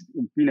 but it's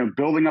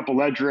building up a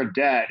ledger of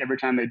debt every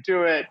time they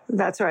do it.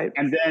 That's right.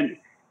 And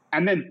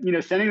then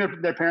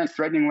sending their parents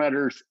threatening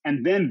letters,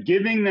 and then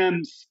giving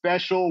them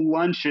special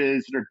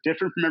lunches that are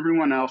different from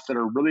everyone else, that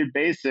are really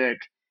basic.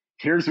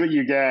 Here's what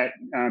you get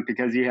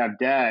because you have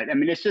debt. I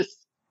mean, it's just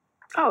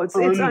it's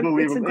unbelievable.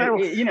 It's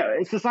incredible.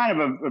 It's a sign of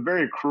a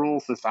very cruel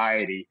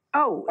society.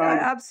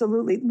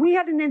 Absolutely. We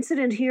had an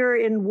incident here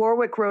in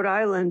Warwick, Rhode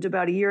Island,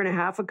 about a year and a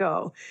half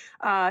ago,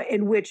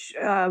 in which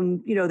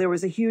there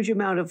was a huge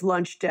amount of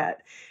lunch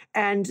debt,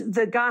 and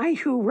the guy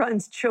who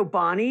runs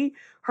Chobani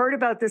heard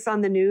about this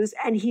on the news,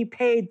 and he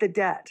paid the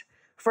debt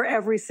for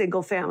every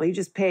single family. He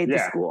just paid the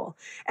school.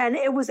 And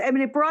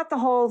it brought the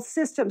whole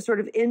system sort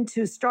of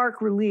into stark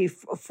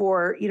relief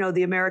for,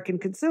 the American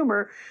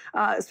consumer,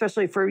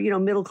 especially for,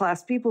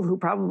 middle-class people who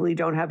probably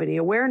don't have any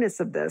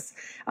awareness of this.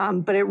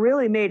 But it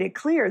really made it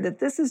clear that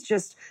this is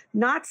just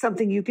not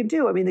something you can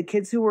do. I mean, the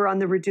kids who were on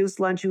the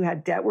reduced lunch who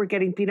had debt were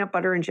getting peanut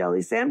butter and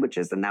jelly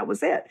sandwiches, and that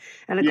was it.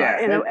 And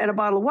a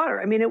bottle of water.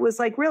 I mean, it was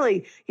like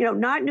really,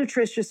 not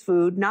nutritious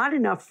food, not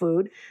enough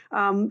food.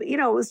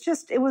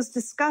 It was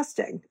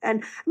disgusting.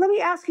 And let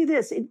me ask you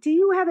this. Do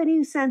you have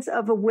any sense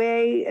of a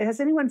way, has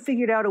anyone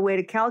figured out a way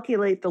to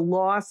calculate the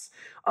loss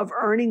of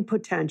earning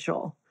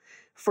potential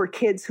for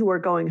kids who are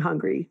going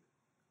hungry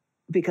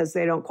because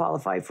they don't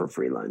qualify for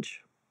free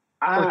lunch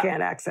or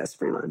can't access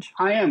free lunch?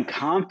 I am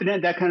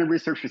confident that kind of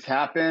research has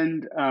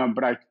happened,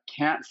 but I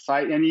can't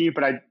cite any.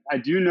 But I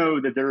do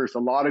know that there is a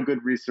lot of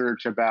good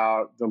research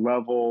about the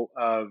level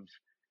of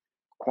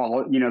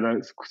quality,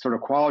 the sort of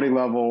quality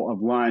level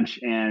of lunch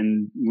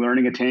and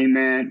learning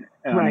attainment,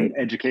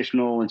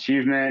 educational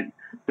achievement.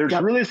 There's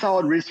really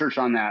solid research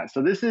on that.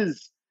 So this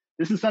is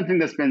something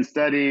that's been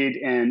studied,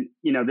 and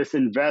this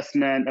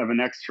investment of an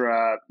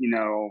extra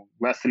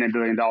less than $1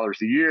 billion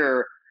a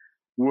year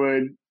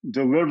would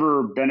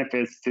deliver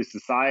benefits to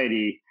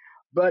society.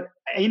 But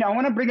I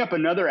want to bring up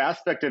another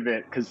aspect of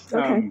it, because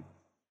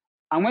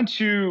I went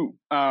to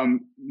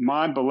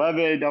my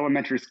beloved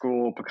elementary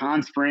school,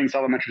 Pecan Springs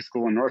Elementary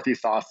School in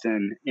Northeast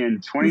Austin,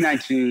 in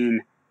 2019.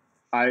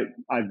 I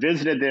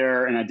visited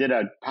there, and I did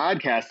a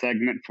podcast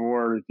segment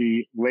for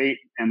the late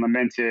and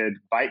lamented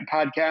Bite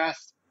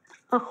podcast.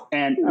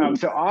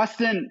 So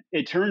Austin,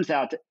 it turns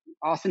out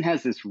Austin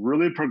has this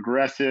really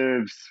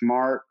progressive,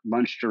 smart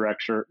lunch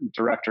director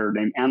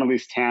named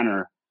Annalise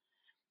Tanner.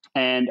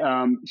 And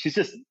she's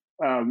just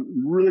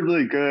really,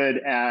 really good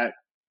at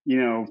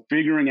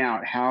figuring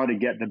out how to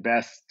get the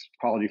best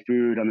quality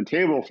food on the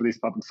table for these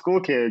public school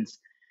kids.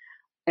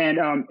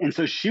 And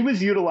so she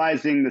was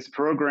utilizing this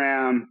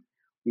program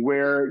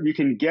where you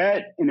can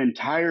get an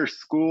entire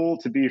school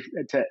to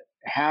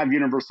have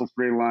universal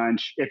free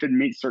lunch if it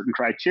meets certain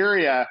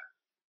criteria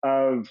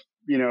of,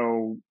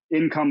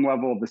 income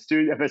level of the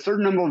student. If a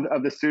certain number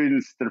of the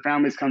students, their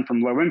families come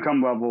from low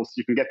income levels,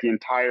 you can get the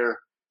entire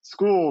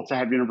school to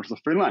have universal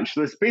free lunch.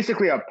 So it's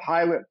basically a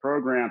pilot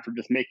program for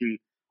just making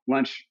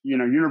lunch,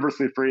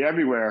 universally free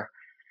everywhere.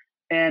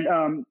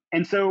 And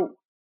so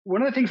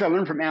one of the things I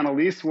learned from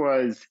Annalise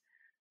was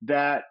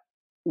that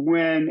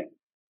when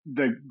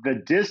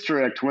the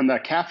district, when the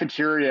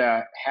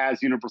cafeteria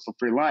has universal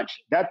free lunch,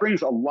 that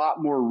brings a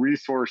lot more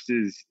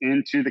resources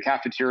into the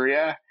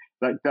cafeteria,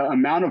 like the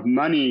amount of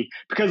money,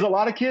 because a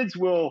lot of kids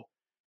will,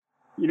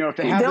 if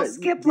they have they'll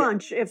skip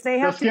lunch if they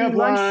have to be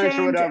lunch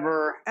or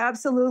whatever.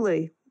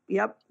 Absolutely.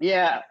 Yep.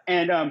 Yeah.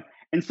 And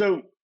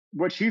so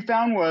what she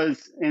found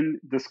was in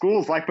the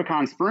schools like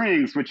Pecan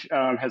Springs, which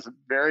has a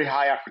very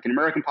high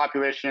African-American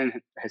population,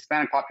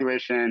 Hispanic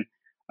population,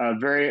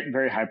 very,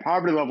 very high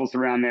poverty levels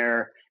around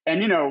there.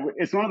 And,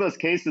 it's one of those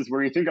cases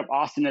where you think of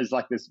Austin as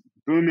like this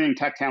booming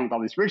tech town with all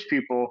these rich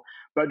people,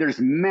 but there's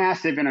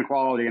massive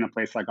inequality in a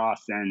place like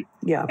Austin.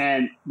 Yeah.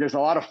 And there's a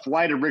lot of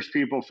flight of rich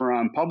people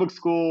from public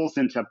schools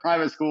into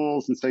private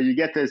schools. And so you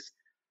get this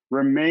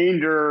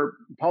remainder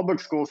public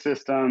school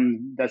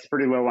system that's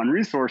pretty low on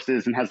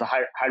resources and has a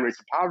high rates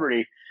of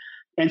poverty.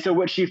 And so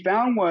what she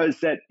found was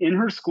that in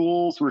her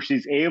schools where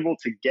she's able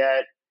to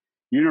get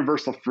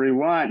universal free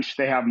lunch,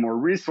 they have more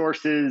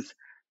resources.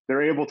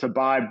 They're able to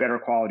buy better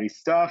quality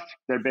stuff.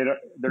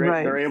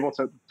 They're able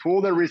to pool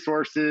their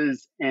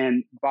resources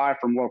and buy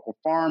from local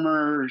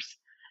farmers.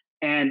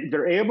 And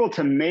they're able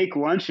to make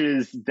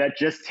lunches that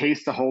just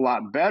taste a whole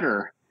lot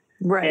better.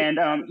 Right. And,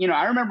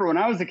 I remember when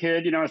I was a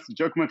kid, I was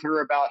joking with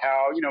her about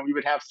how, we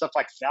would have stuff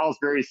like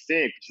Salisbury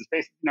steak, which is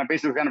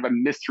basically kind of a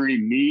mystery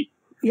meat.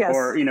 Yes.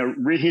 Or,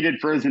 reheated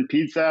frozen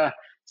pizza,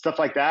 stuff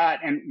like that.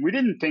 And we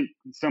didn't think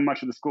so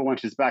much of the school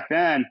lunches back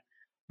then.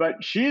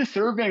 But she is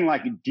serving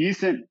like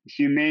decent,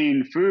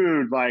 humane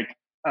food, like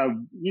a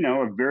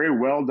very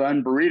well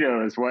done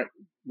burrito is what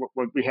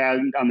we had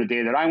on the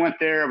day that I went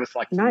there. It was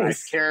like some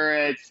nice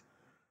carrots,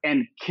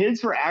 and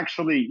kids were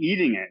actually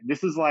eating it.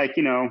 This is like,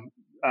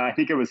 I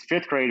think it was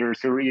fifth graders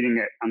who were eating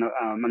it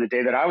on the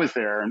day that I was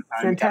there in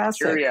the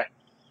cafeteria.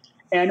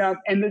 And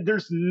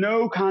there's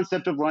no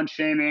concept of lunch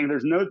shaming.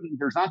 There's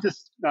not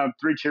this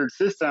three-tiered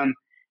system.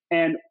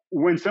 And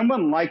when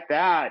someone like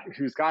that,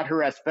 who's got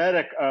her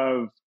aesthetic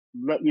of,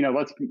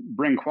 let's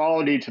bring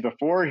quality to the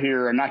fore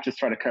here and not just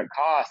try to cut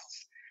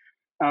costs,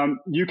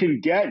 you can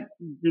get,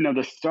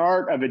 the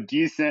start of a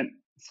decent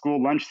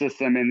school lunch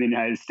system in the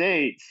United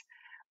States.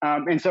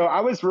 And so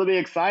I was really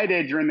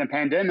excited during the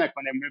pandemic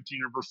when they moved to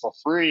universal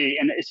free.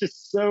 And it's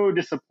just so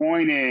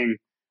disappointing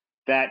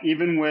that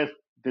even with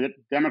the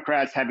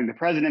Democrats having the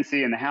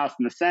presidency and the House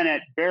and the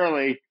Senate,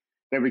 barely,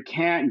 that we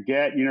can't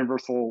get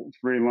universal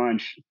free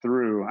lunch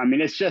through. I mean,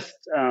 it's just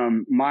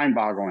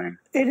mind-boggling.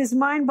 It is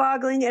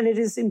mind-boggling, and it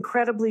is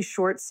incredibly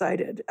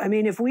short-sighted. I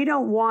mean, if we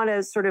don't want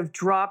to sort of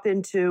drop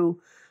into,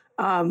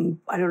 I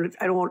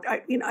don't want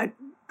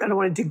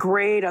to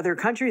degrade other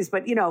countries,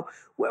 but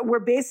we're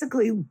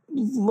basically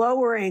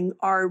lowering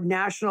our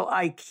national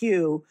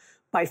IQ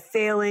by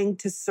failing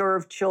to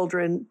serve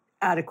children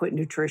adequate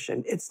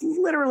nutrition. It's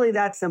literally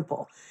that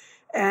simple.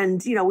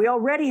 And, we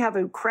already have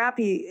a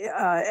crappy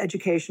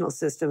educational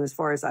system as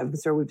far as I'm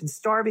concerned. We've been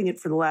starving it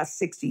for the last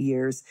 60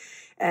 years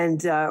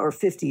or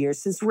 50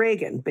 years, since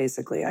Reagan,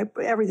 basically.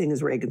 Everything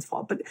is Reagan's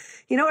fault. But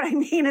you know what I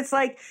mean? It's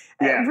like,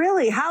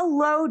 really, how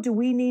low do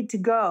we need to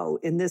go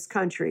in this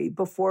country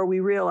before we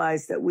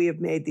realize that we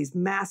have made these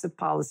massive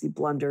policy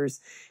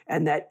blunders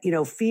and that,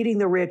 feeding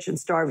the rich and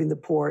starving the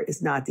poor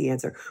is not the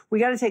answer? We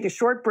got to take a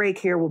short break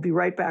here. We'll be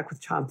right back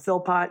with Tom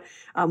Philpott.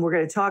 We're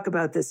going to talk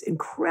about this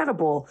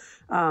incredible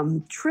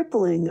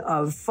tripling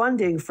of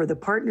funding for the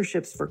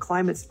Partnerships for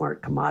Climate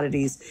Smart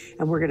Commodities,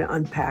 and we're going to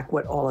unpack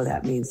what all of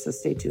that means. So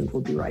stay tuned.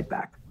 We'll be right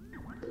back.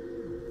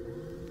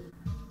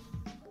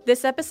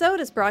 This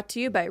episode is brought to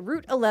you by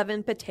Route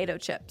 11 potato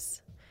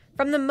chips.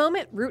 From the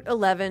moment Route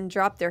 11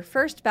 dropped their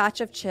first batch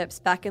of chips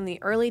back in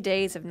the early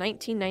days of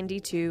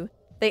 1992,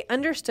 they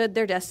understood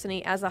their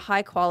destiny as a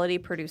high-quality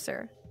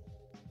producer.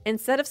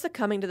 Instead of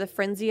succumbing to the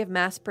frenzy of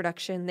mass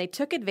production, they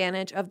took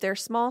advantage of their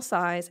small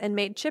size and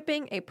made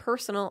chipping a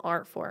personal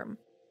art form.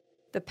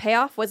 The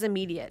payoff was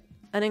immediate,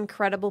 an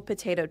incredible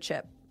potato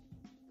chip.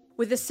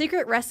 With a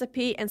secret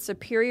recipe and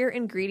superior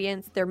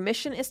ingredients, their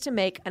mission is to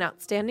make an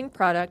outstanding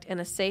product in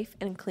a safe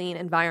and clean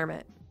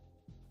environment.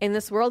 In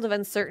this world of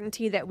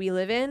uncertainty that we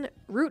live in,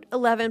 Route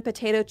 11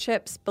 potato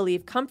chips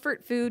believe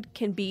comfort food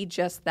can be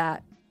just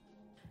that.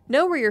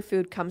 Know where your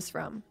food comes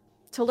from.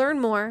 To learn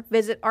more,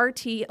 visit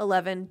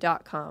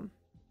rt11.com.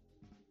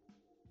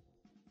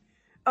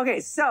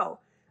 Okay, so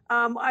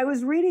I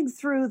was reading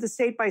through the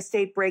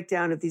state-by-state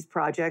breakdown of these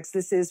projects.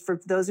 This is, for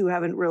those who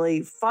haven't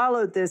really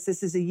followed this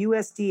is a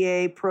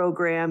USDA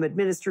program,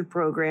 administered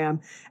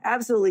program,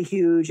 absolutely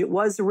huge. It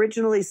was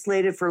originally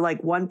slated for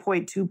like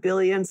 $1.2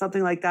 billion,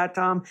 something like that,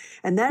 Tom.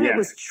 And then it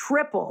was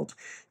tripled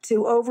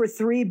to over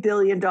 $3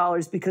 billion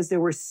because there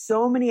were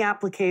so many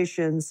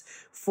applications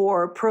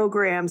for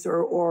programs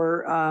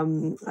or I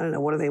don't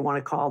know, what do they want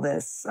to call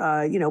this?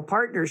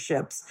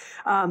 Partnerships.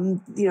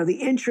 The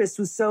interest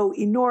was so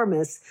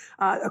enormous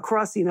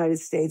across the United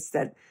States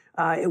that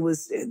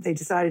they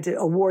decided to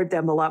award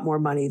them a lot more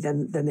money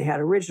than they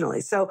had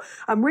originally. So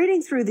I'm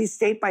reading through these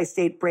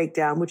state-by-state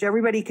breakdown, which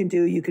everybody can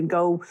do. You can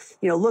go,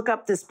 look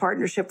up this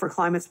Partnership for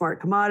Climate Smart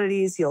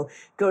Commodities. You'll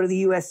go to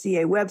the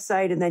USDA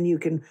website, and then you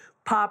can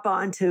pop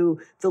onto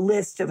the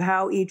list of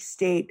how each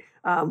state,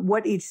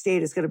 what each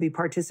state is going to be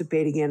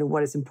participating in and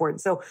what is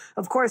important. So,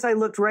 of course, I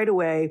looked right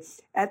away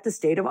at the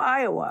state of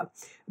Iowa,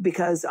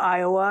 because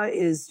Iowa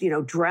is,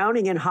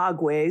 drowning in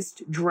hog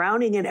waste,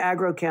 drowning in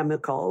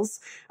agrochemicals,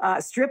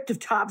 stripped of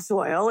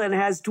topsoil, and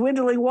has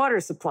dwindling water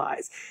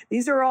supplies.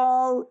 These are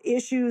all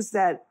issues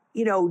that,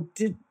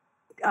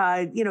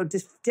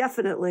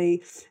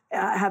 definitely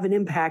have an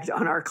impact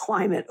on our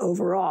climate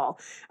overall.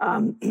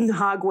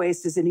 Hog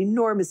waste is an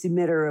enormous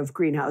emitter of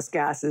greenhouse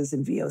gases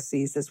and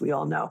VOCs, as we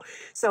all know.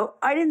 So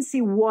I didn't see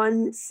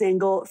one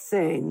single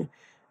thing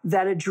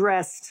that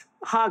addressed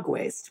hog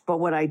waste. But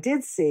what I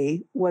did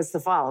see was the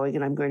following,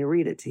 and I'm going to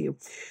read it to you.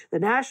 The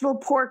National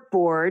Pork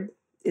Board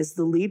is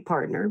the lead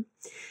partner.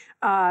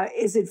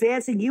 Is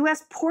advancing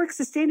U.S. pork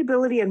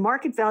sustainability and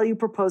market value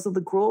proposal.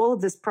 The goal of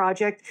this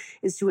project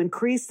is to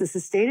increase the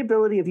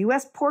sustainability of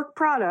U.S. pork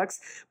products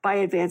by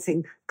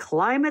advancing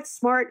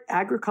climate-smart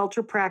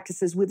agriculture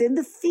practices within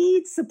the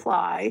feed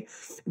supply,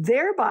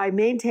 thereby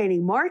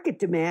maintaining market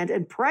demand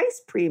and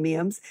price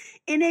premiums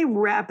in a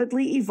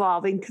rapidly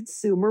evolving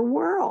consumer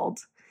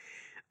world.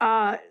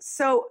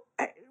 So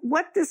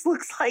what this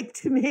looks like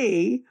to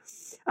me,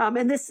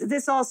 and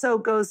this also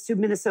goes to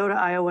Minnesota,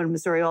 Iowa, and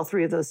Missouri, all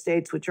three of those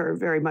states, which are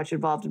very much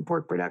involved in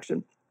pork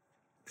production,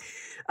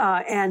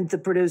 and the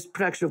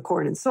production of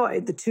corn and soy,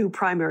 the two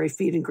primary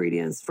feed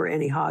ingredients for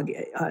any hog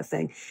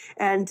thing.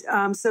 And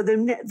so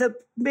the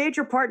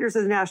major partners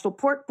of the National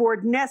Pork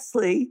Board,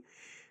 Nestle,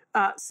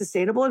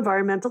 Sustainable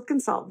Environmental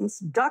Consultants,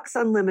 Ducks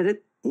Unlimited,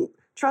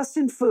 Trust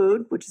in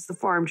Food, which is the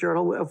farm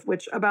journal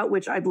about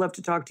which I'd love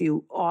to talk to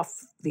you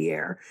off the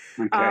air.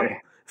 Okay.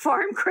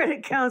 Farm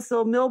Credit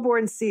Council,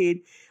 Millborn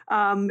Seed,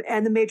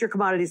 and the major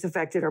commodities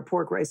affected are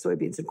pork, rice,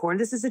 soybeans, and corn.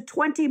 This is a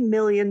 $20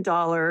 million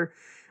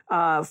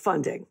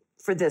funding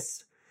for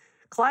this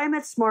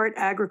climate smart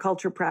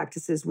agriculture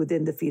practices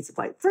within the feed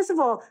supply. First of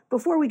all,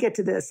 before we get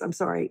to this, I'm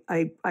sorry,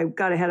 I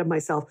got ahead of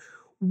myself.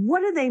 What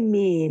do they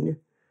mean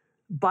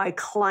by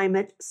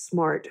climate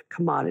smart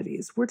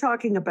commodities? We're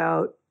talking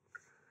about,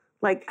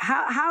 like,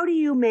 how do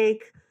you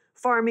make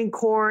farming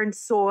corn,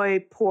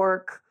 soy,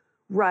 pork,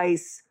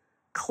 rice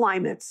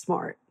climate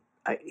smart?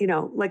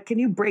 Can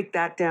you break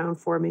that down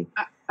for me?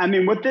 I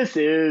mean, what this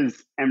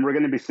is, and we're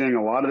going to be seeing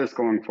a lot of this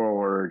going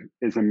forward,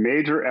 is a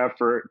major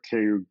effort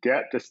to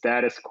get the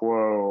status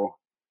quo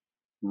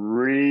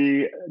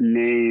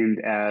renamed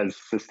as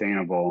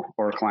sustainable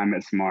or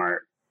climate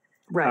smart.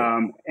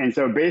 Right. And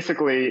so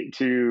basically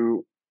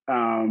to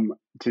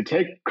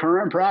take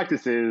current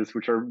practices,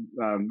 which are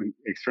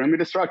extremely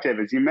destructive,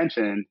 as you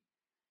mentioned,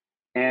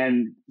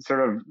 and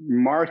sort of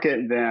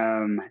market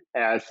them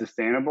as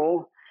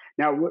sustainable.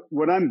 Now,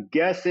 what I'm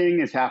guessing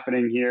is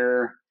happening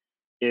here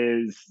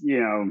is,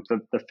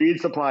 the feed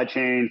supply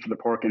chain for the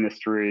pork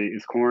industry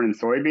is corn and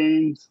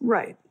soybeans.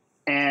 Right.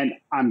 And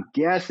I'm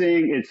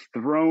guessing it's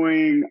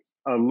throwing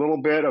a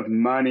little bit of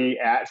money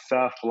at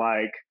stuff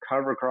like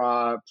cover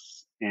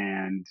crops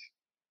and,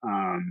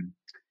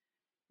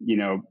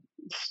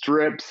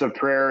 strips of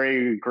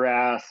prairie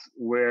grass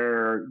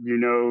where,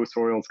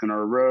 soil's going to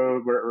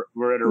erode,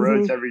 where it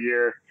erodes every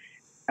year.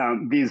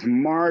 These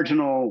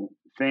marginal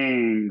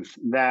things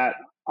that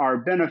are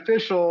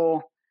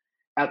beneficial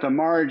at the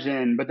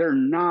margin, but they're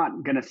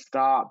not going to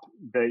stop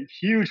the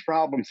huge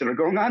problems that are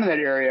going on in that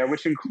area,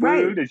 which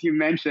include, as you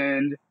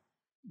mentioned,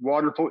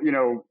 water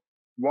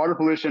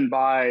pollution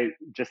by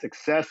just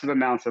excessive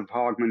amounts of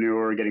hog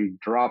manure getting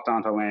dropped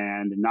onto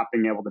land and not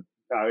being able to,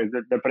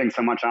 they're putting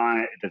so much on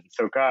it, it doesn't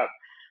soak up.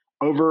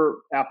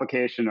 Over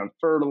application of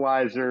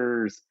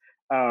fertilizers,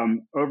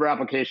 over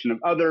application of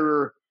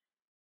other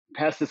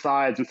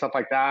pesticides and stuff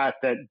like that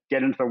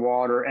get into the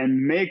water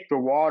and make the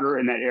water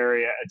in that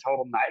area a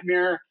total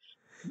nightmare.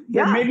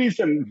 Yeah. There may be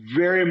some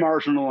very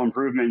marginal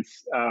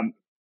improvements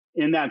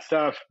in that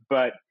stuff,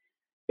 but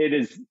it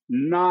is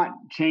not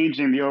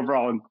changing the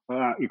overall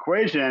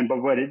equation.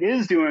 But what it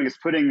is doing is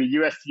putting the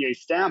USDA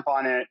stamp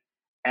on it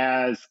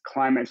as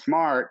climate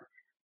smart,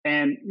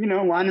 and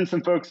lining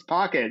some folks'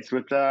 pockets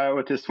with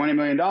this $20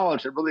 million.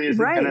 It really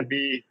isn't going to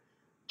be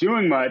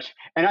doing much.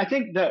 And I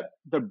think that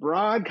the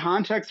broad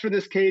context for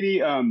this,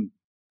 Katie, I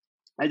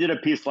did a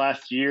piece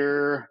last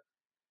year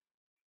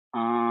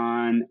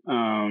on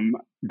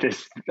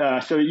this.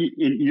 So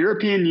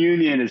European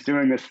Union is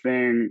doing this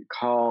thing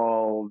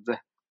called,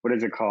 what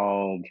is it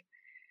called?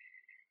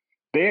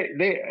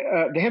 They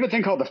have a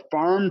thing called the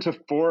farm to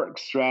fork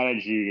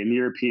strategy in the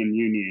European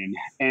Union.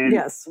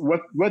 And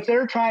what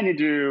they're trying to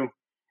do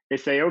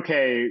is say,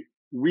 okay,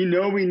 we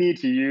know we need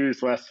to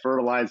use less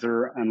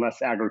fertilizer and less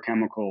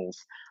agrochemicals.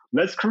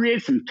 Let's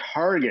create some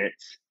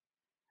targets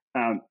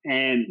and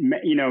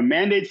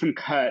mandate some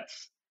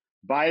cuts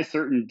by a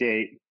certain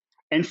date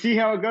and see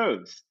how it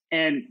goes.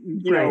 And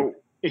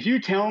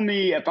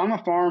if I'm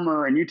a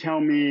farmer and you tell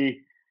me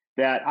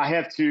that I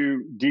have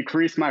to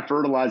decrease my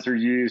fertilizer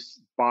use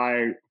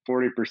by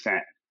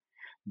 40%,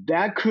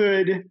 that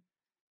could,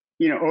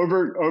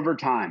 over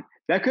time,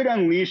 that could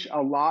unleash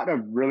a lot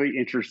of really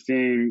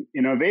interesting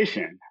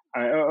innovation.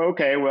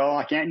 Okay, well,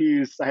 I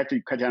have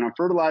to cut down on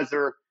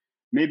fertilizer.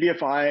 Maybe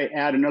if I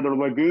add another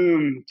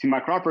legume to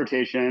my crop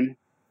rotation,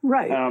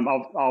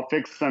 I'll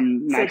fix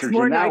some nitrogen.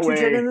 More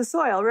nitrogen in the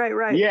soil,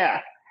 right.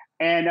 Yeah,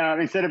 and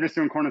instead of just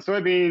doing corn and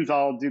soybeans,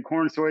 I'll do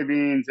corn,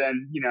 soybeans,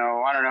 and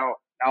I don't know,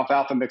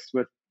 alfalfa mixed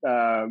with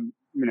hay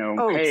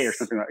or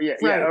something like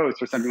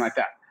oats or something like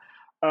that.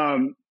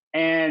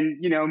 And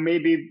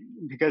maybe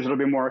because it'll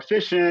be more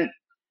efficient,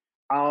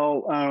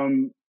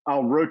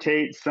 I'll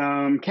rotate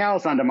some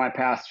cows onto my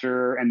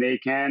pasture, and they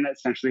can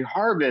essentially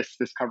harvest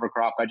this cover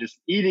crop by just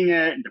eating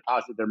it and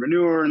deposit their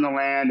manure in the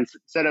land.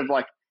 Instead of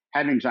like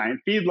having giant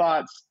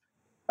feedlots,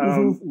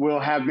 we'll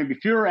have maybe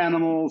fewer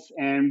animals,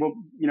 and we'll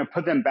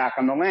put them back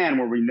on the land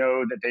where we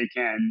know that they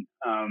can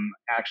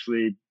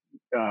actually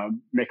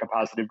make a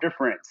positive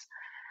difference.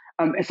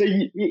 And so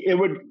it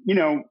would,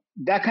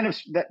 that kind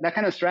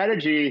of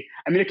strategy.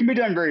 I mean, it can be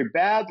done very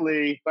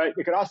badly, but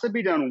it could also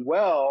be done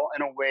well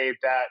in a way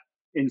that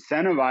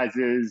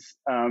incentivizes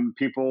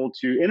people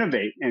to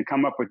innovate and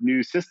come up with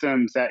new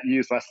systems that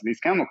use less of these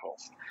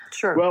chemicals.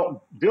 Sure.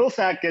 Well,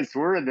 Vilsack gets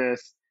word of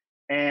this,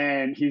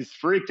 and he's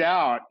freaked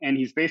out, and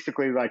he's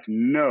basically like,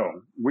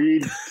 no,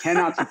 we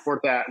cannot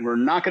support that. We're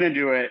not going to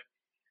do it.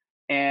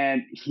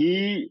 And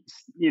he,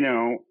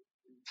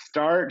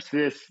 starts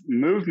this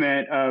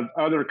movement of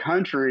other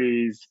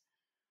countries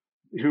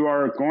who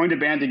are going to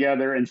band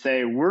together and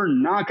say, we're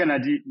not going to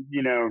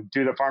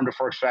do the farm to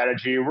fork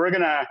strategy. We're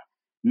going to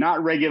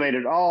not regulate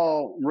at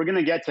all. We're going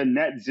to get to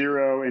net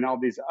zero in all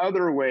these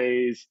other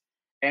ways.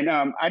 And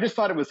I just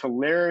thought it was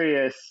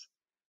hilarious,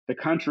 the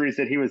countries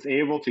that he was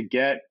able to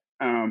get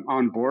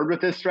on board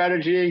with this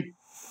strategy.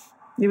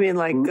 You mean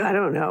like, I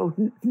don't know,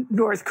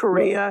 North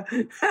Korea?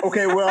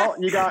 Okay, well,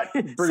 you got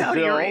Brazil.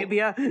 Saudi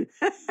Arabia.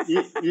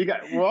 you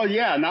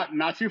got,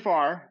 not too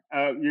far.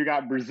 you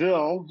got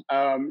Brazil,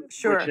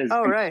 Sure. which is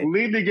Right.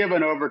 completely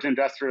given over to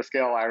industrial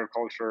scale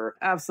agriculture,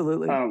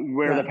 Absolutely.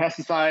 where the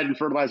pesticide and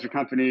fertilizer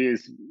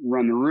companies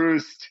run the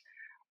roost,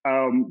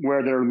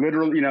 where they're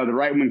literally, the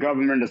right-wing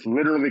government is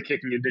literally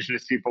kicking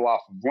indigenous people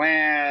off of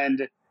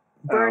land,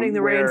 burning the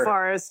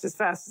rainforest as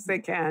fast as they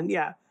can.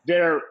 Yeah.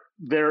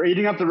 They're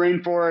eating up the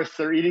rainforest.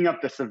 They're eating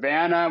up the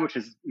savanna, which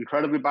is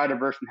incredibly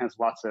biodiverse and has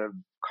lots of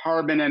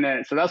carbon in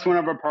it. So that's one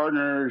of our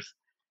partners.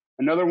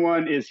 Another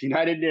one is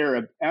United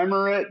Arab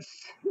Emirates.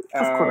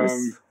 Of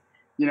course.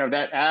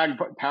 That ag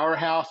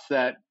powerhouse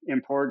that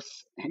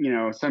imports,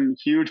 some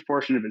huge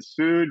portion of its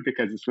food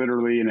because it's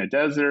literally in a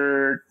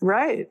desert.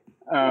 Right.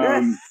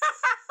 I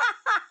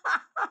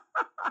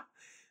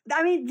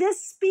mean,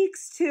 this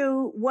speaks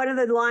to one of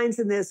the lines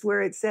in this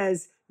where it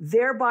says,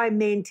 thereby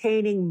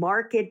maintaining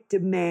market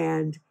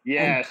demand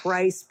and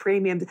price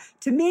premium.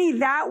 To me,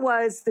 that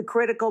was the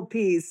critical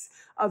piece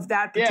of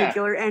that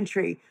particular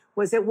entry.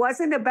 It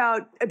wasn't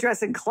about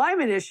addressing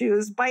climate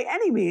issues by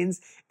any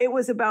means. It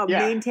was about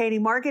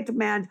maintaining market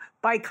demand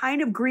by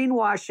kind of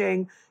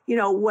greenwashing,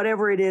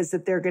 whatever it is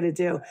that they're going to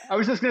do. I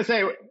was just going to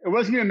say, it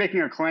wasn't even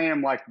making a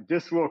claim like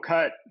this will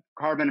cut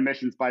carbon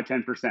emissions by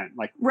 10%.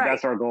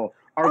 That's our goal.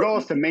 Our goal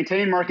is to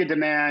maintain market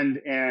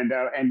demand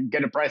and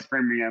get a price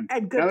premium.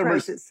 And good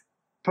prices.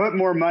 Put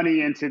more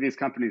money into these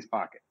companies'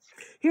 pockets.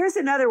 Here's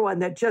another one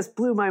that just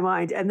blew my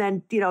mind. And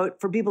then,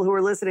 for people who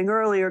were listening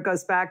earlier, it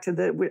goes back to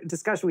the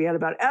discussion we had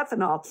about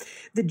ethanol.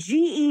 The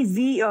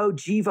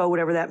GEVO,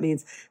 whatever that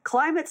means,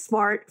 Climate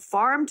Smart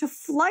Farm to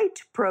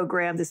Flight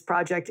program. This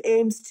project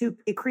aims to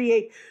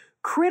create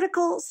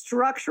critical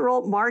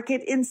structural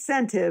market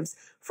incentives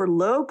for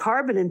low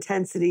carbon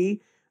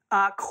intensity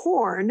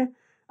corn.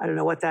 I don't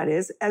know what that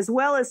is, as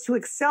well as to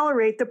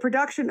accelerate the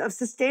production of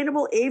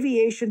sustainable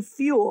aviation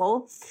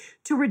fuel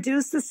to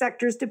reduce the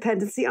sector's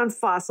dependency on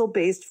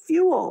fossil-based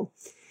fuel.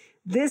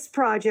 This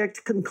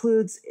project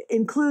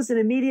includes an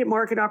immediate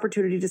market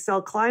opportunity to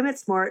sell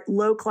climate-smart,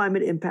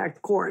 low-climate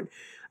impact corn.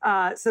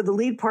 So the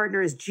lead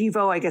partner is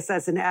GEVO. I guess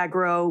that's an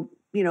agro,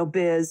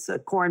 biz, a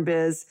corn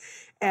biz.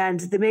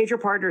 And the major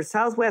partners,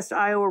 Southwest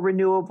Iowa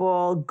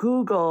Renewable,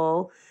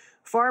 Google,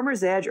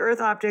 Farmers Edge, Earth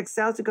Optics,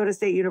 South Dakota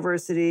State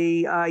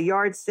University,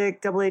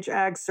 Yardstick, HH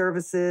Ag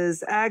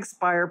Services,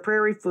 AgSpire,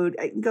 Prairie Food,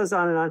 it goes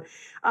on and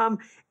on.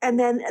 And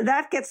then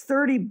that gets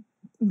 $30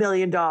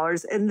 million,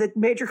 and the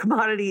major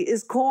commodity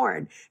is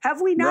corn.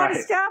 Have we not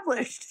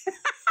established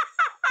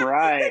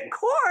that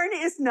corn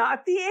is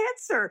not the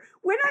answer?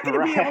 We're not going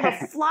to be able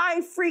to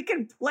fly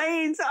freaking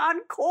planes on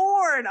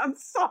corn. I'm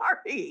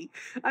sorry.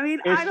 I mean,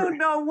 I don't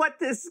know what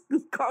this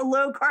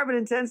low carbon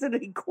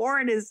intensity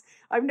corn is.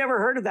 I've never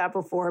heard of that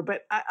before,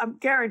 but I'm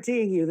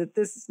guaranteeing you that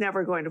this is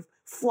never going to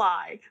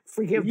fly.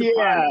 Forgive the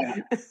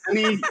pun. I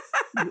mean,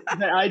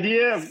 the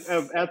idea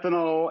of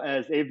ethanol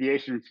as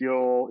aviation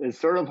fuel is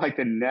sort of like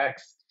the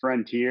next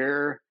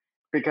frontier,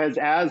 because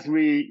as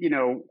we,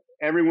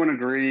 everyone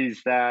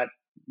agrees that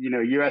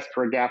U.S.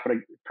 per capita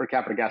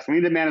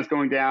gasoline demand is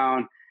going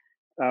down.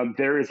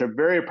 There is a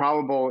very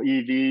probable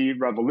EV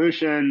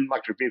revolution,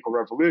 electric vehicle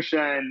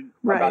revolution,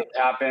 about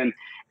to happen.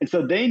 And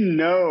so they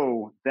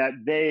know that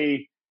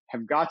they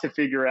have got to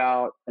figure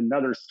out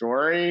another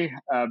story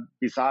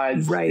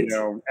besides,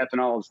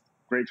 ethanol is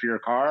great for your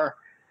car.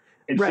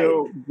 And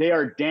so they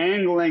are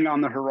dangling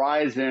on the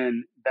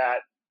horizon that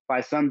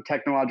by some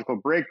technological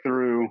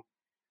breakthrough,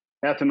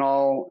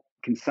 ethanol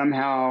can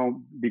somehow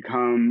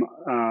become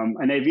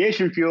an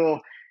aviation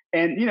fuel.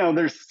 And,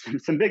 there's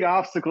some big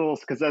obstacles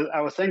because as I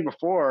was saying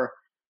before,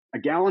 a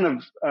gallon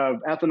of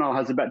ethanol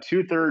has about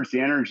 2/3 the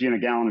energy in a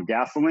gallon of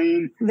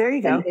gasoline. There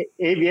you go. And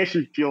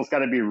aviation fuel's got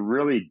to be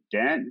really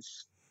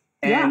dense.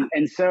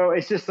 And so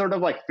it's just sort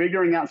of like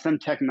figuring out some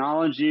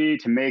technology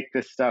to make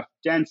this stuff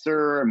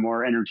denser and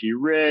more energy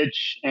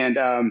rich. And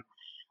I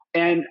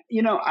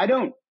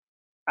don't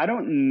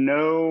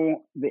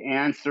know the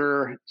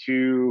answer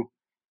to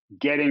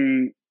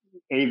getting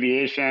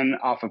aviation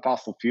off of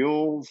fossil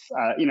fuels.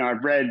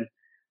 I've read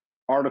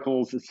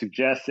articles that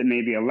suggest that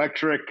maybe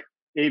electric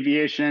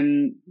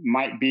aviation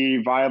might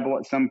be viable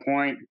at some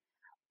point.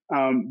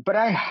 But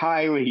I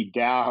highly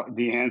doubt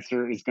the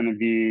answer is going to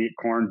be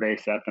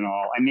corn-based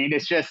ethanol. I mean,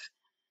 it's just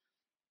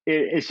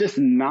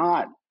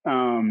not.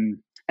 And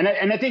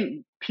I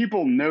think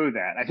people know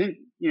that. I think,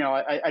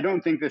 I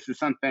don't think this is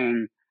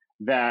something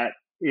that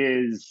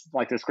is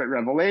like this great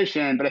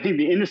revelation, but I think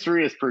the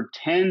industry is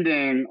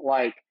pretending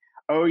like,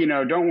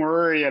 don't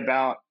worry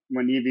about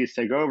when EVs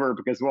take over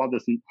because we'll have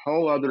this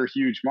whole other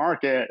huge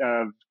market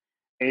of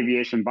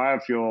aviation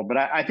biofuel. But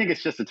I think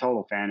it's just a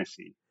total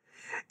fantasy.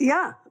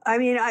 Yeah. I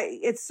mean,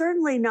 it's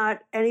certainly not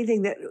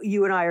anything that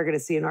you and I are going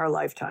to see in our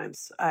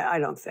lifetimes, I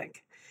don't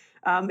think.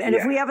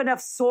 If we have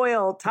enough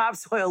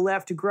topsoil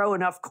left to grow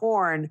enough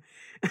corn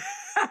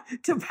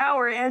to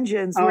power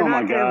engines, we're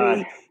not going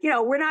to be,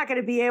 we're not going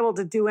to be able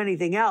to do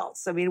anything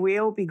else. I mean, we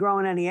won't be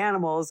growing any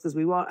animals because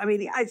we won't. I mean,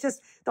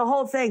 the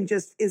whole thing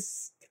just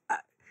is,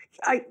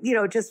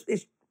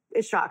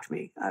 it shocked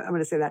me. I'm going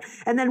to say that.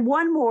 And then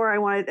one more I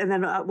wanted, and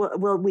then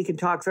we can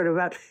talk sort of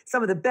about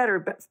some of the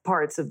better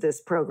parts of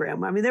this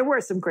program. I mean, there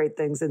were some great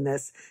things in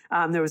this.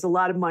 There was a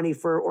lot of money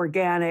for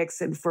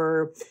organics and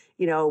for,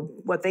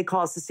 what they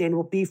call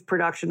sustainable beef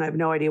production. I have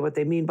no idea what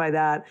they mean by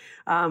that.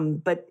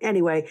 But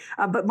anyway,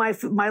 but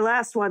my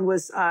last one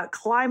was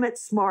Climate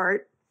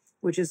Smart,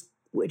 which is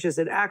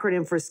an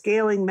acronym for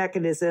Scaling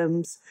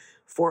Mechanisms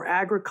for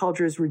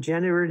Agriculture's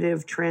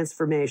Regenerative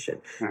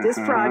Transformation. This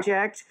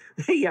project,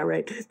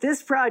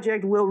 This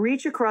project will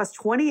reach across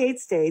 28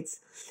 states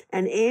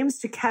and aims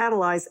to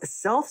catalyze a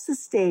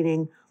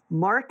self-sustaining,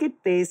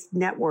 market-based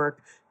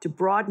network to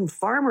broaden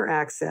farmer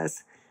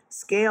access,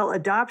 scale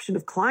adoption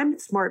of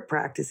climate-smart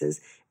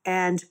practices,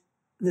 and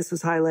this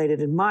was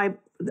highlighted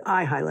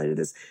I highlighted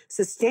this,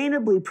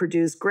 sustainably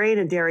produce grain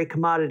and dairy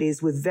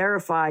commodities with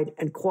verified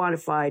and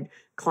quantified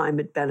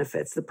climate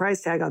benefits. The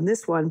price tag on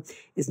this one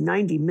is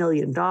 $90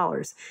 million.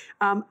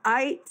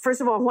 I, first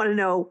of all, want to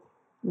know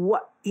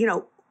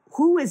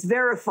who is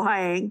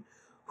verifying,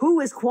 who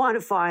is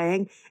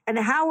quantifying, and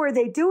how are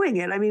they doing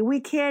it? I mean, we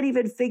can't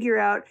even figure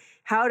out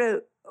how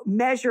to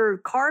measure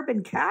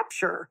carbon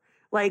capture,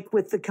 like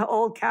with the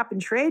old cap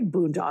and trade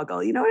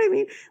boondoggle. You know what I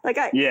mean? Like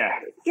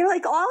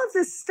like all of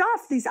this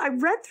stuff, I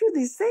read through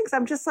these things.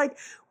 I'm just like,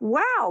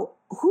 wow,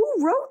 who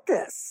wrote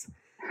this?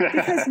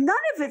 Because none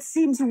of it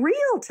seems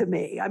real to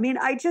me. I mean,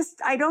 I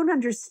don't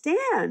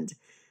understand.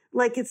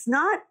 Like, it's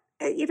not,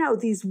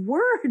 these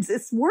words,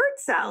 it's word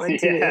salad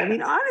to me. I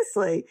mean,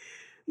 honestly,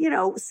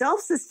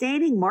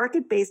 self-sustaining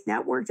market-based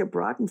network to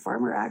broaden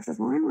farmer access.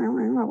 What?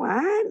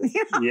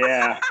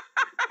 Yeah.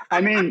 I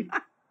mean,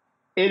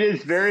 it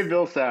is very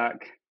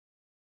Vilsack.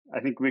 I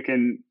think we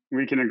can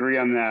agree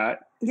on that.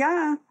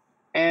 Yeah.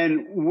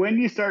 And when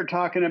you start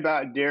talking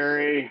about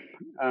dairy,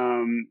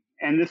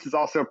 and this is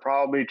also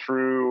probably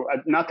true,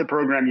 not the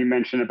program you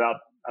mentioned about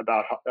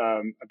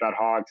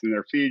hogs and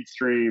their feed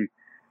stream,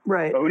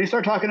 right? But when you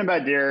start talking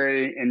about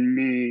dairy and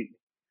meat,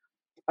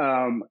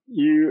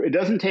 it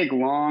doesn't take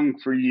long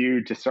for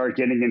you to start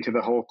getting into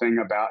the whole thing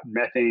about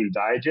methane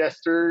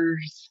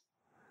digesters.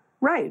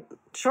 Right.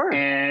 Sure.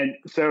 And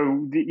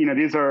so,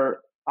 these are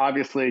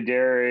obviously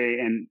dairy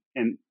and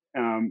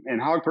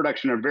hog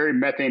production are very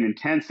methane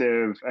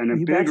intensive. And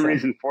a big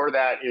reason for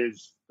that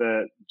is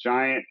the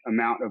giant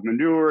amount of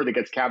manure that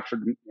gets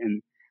captured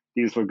in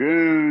these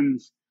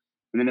lagoons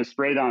and then is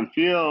sprayed on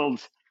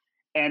fields.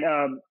 And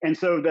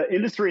so the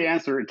industry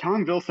answer,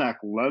 Tom Vilsack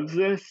loves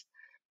this,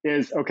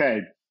 is,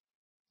 okay,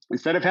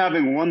 instead of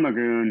having one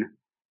lagoon,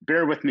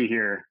 bear with me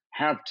here,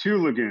 have two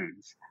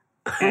lagoons.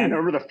 And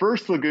over the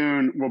first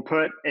lagoon, we'll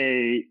put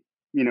a,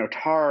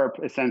 tarp,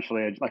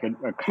 essentially, like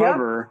a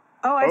cover. Yep.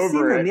 Oh, I've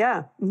seen them,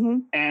 yeah. Mm-hmm.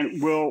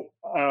 And we'll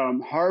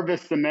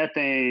harvest the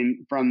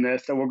methane from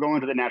this. So we'll go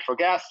into the natural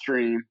gas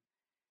stream.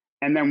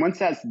 And then once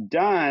that's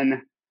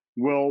done,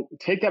 we'll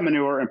take that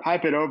manure and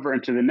pipe it over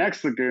into the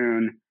next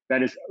lagoon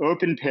that is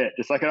open pit,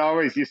 just like it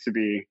always used to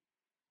be.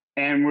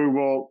 And we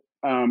will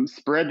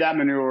spread that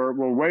manure.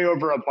 We'll way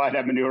over apply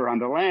that manure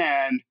onto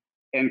land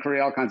and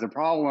create all kinds of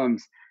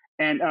problems.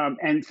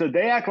 And so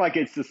they act like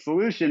it's the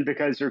solution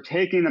because you're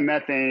taking the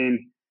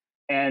methane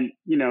and,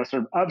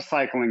 sort of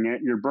upcycling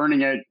it. You're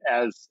burning it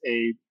as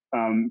a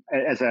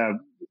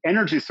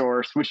energy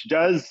source, which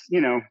does,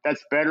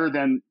 that's better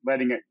than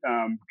letting it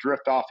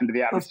drift off into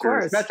the atmosphere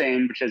as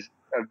methane, which is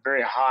a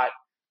very hot,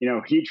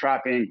 heat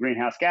trapping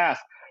greenhouse gas.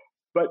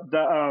 But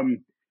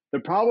the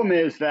problem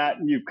is that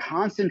you've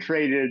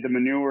concentrated the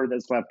manure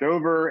that's left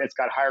over. It's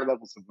got higher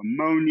levels of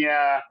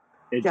ammonia.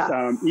 It's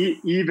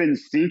even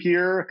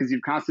stinkier because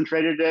you've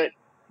concentrated it.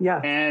 Yeah.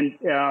 And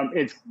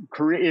it's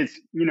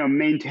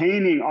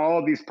maintaining all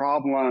of these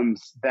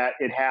problems that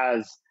it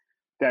has,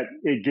 that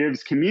it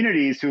gives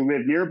communities who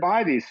live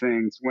nearby these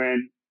things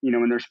when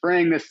they're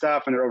spraying this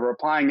stuff and they're over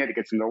applying it, it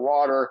gets into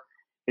water.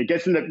 It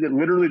gets into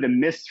literally the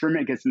mist from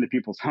it gets into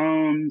people's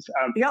homes.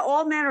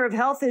 All manner of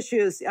health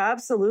issues.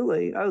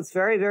 Absolutely. Oh, it's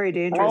very, very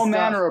dangerous. All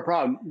manner of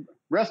problems,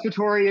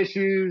 respiratory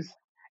issues.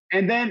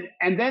 And then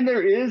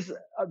there is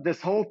this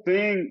whole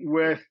thing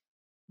with,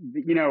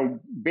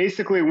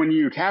 basically when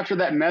you capture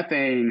that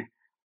methane,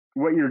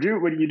 what you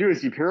do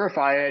is you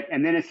purify it,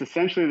 and then it's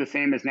essentially the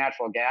same as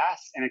natural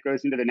gas, and it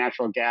goes into the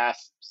natural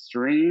gas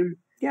stream.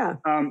 Yeah.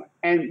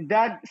 And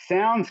that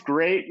sounds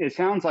great. It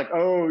sounds like,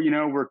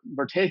 we're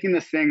taking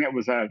this thing that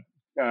was a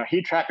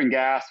heat trapping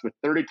gas with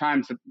 30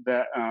 times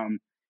the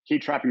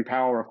heat trapping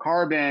power of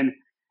carbon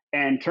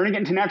and turning it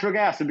into natural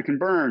gas so we can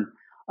burn.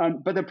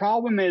 But the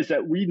problem is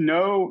that we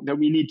know that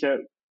we need to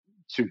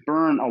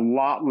burn a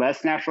lot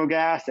less natural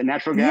gas, and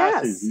natural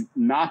gas is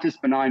not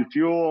just benign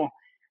fuel.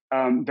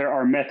 There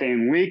are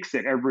methane leaks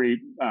at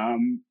every,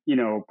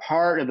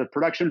 part of the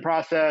production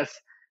process.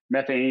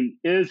 Methane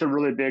is a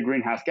really big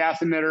greenhouse gas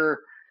emitter.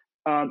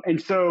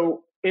 And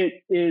so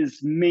it is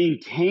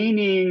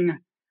maintaining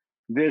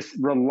this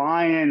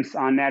reliance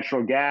on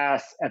natural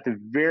gas at the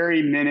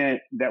very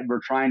minute that we're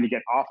trying to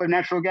get off of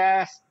natural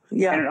gas.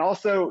 Yeah. And it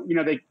also,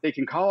 they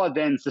can call it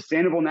then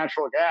sustainable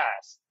natural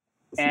gas.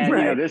 And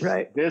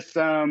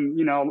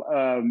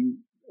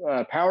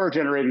power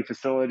generating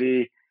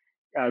facility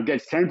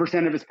gets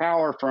 10% of its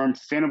power from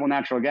sustainable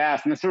natural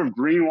gas, and this sort of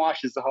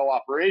greenwashes the whole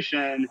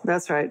operation.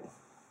 That's right.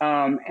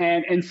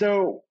 And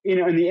so,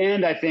 in the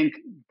end, I think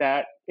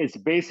that it's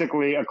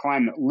basically a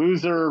climate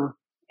loser,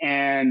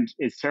 and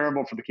it's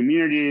terrible for the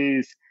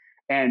communities.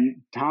 And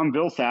Tom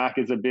Vilsack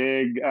is a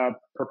big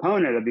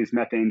proponent of these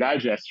methane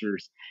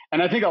digesters.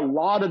 And I think a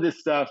lot of this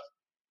stuff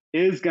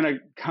is going to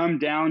come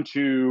down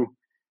to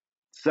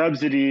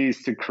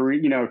subsidies to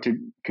create, to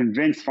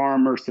convince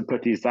farmers to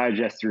put these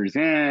digesters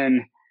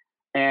in.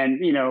 And,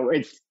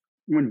 it's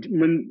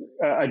when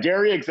a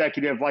dairy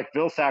executive like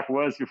Vilsack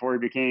was before he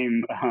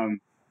became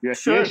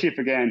USDA chief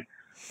again,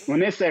 when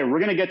they say we're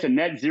going to get to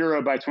net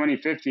zero by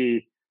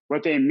 2050,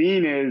 what they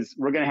mean is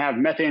we're going to have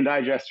methane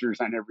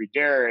digesters on every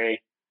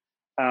dairy.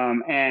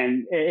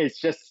 And it's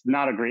just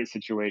not a great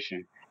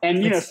situation.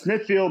 And,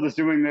 Smithfield is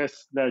doing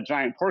this. The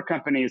giant pork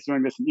company is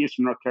doing this in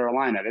Eastern North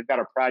Carolina. They've got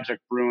a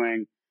project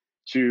brewing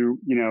to,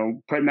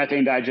 put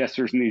methane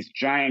digesters in these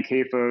giant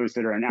CAFOs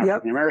that are in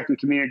African-American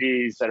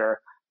communities that are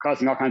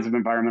causing all kinds of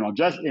environmental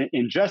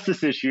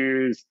injustice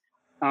issues,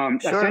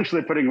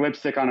 essentially putting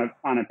lipstick on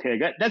a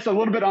pig. That's a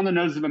little bit on the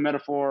nose of a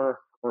metaphor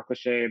or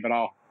cliche, but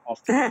I'll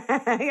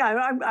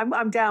yeah,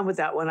 I'm down with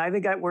that one. I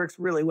think that works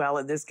really well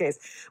in this case.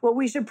 Well,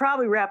 we should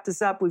probably wrap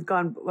this up. We've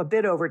gone a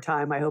bit over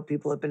time. I hope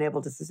people have been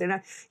able to sustain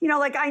it.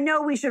 I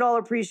know we should all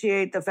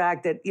appreciate the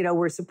fact that,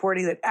 we're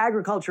supporting that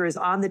agriculture is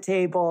on the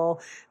table,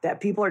 that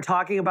people are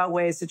talking about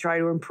ways to try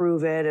to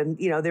improve it. And,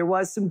 there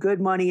was some good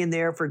money in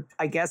there for,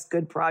 I guess,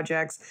 good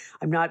projects.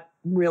 I'm not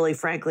really,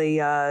 frankly,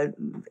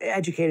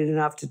 educated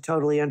enough to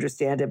totally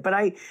understand it. But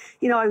I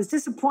was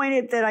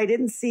disappointed that I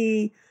didn't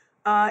see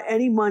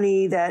any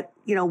money that,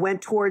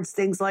 went towards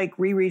things like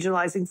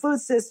re-regionalizing food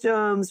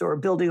systems or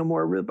building a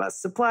more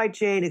robust supply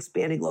chain,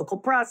 expanding local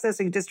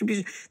processing,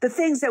 distribution, the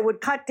things that would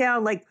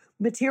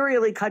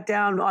materially cut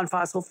down on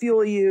fossil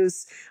fuel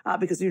use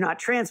because you're not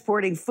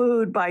transporting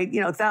food by,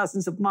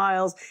 thousands of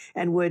miles,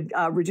 and would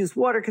reduce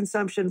water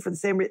consumption for the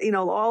same,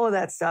 all of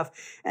that stuff.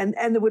 And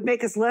it would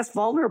make us less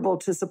vulnerable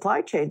to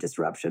supply chain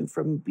disruption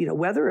from,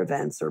 weather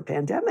events or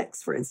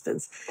pandemics, for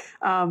instance.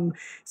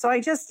 So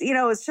I just,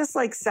 it's just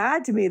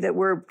sad to me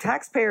that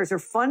taxpayers are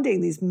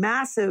funding these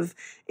massive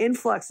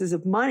influxes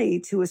of money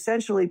to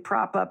essentially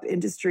prop up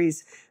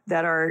industries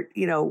that are,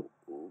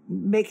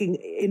 making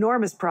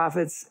enormous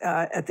profits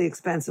at the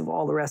expense of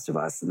all the rest of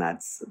us. And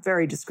that's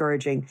very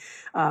discouraging,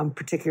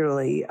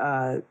 particularly,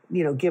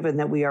 given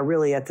that we are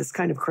really at this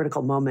kind of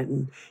critical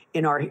moment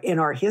in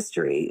our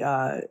history,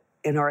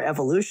 in our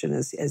evolution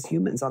as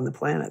humans on the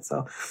planet.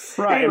 So,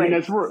 right.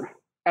 Anyway.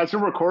 As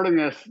we're recording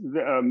this,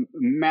 the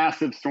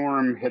massive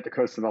storm hit the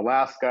coast of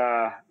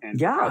Alaska and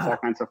caused all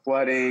kinds of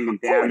flooding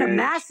and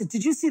damage.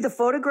 Did you see the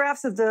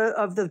photographs of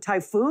the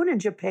typhoon in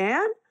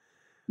Japan?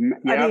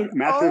 Massive,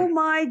 oh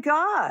my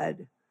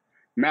God.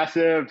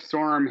 Massive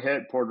storm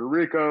hit Puerto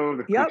Rico.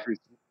 The country's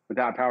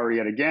without power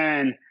yet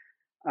again.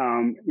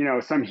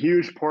 Some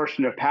huge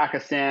portion of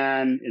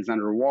Pakistan is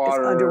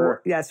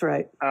underwater. That's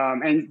right.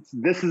 And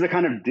this is the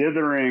kind of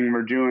dithering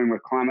we're doing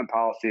with climate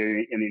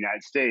policy in the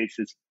United States.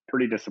 It's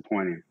pretty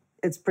disappointing.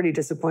 It's pretty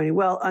disappointing.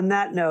 Well, on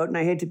that note, and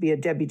I hate to be a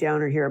Debbie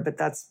Downer here, but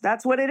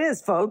that's what it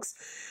is, folks.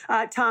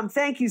 Tom,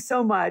 thank you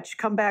so much.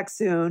 Come back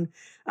soon.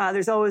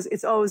 It's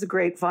always a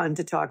great fun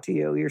to talk to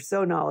you. You're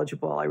so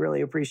knowledgeable. I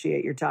really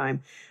appreciate your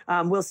time.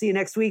 We'll see you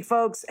next week,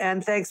 folks.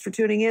 And thanks for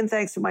tuning in.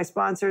 Thanks to my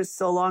sponsors.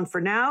 So long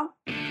for now.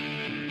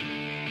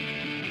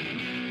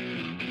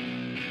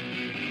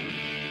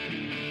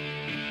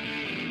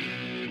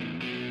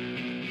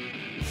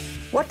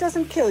 What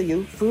Doesn't Kill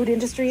You, Food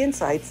Industry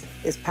Insights,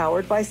 is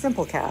powered by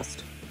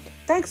Simplecast.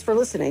 Thanks for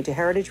listening to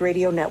Heritage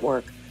Radio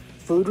Network,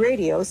 food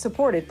radio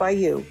supported by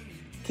you.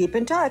 Keep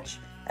in touch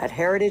at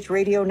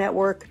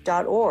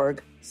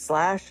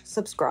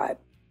heritageradionetwork.org/subscribe.